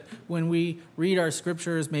ask that when we read our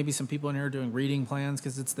scriptures, maybe some people in here are doing reading plans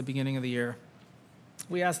because it's the beginning of the year.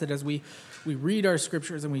 We ask that as we read our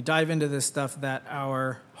scriptures and we dive into this stuff, that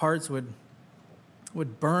our hearts would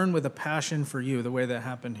burn with a passion for you, the way that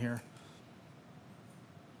happened here.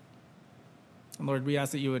 And Lord, we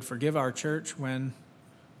ask that you would forgive our church when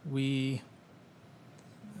we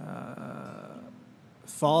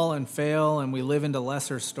fall and fail and we live into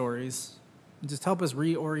lesser stories. And just help us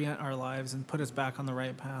reorient our lives and put us back on the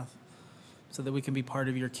right path so that we can be part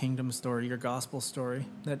of your kingdom story, your gospel story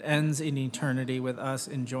that ends in eternity with us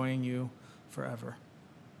enjoying you forever.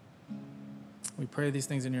 We pray these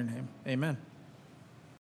things in your name. Amen.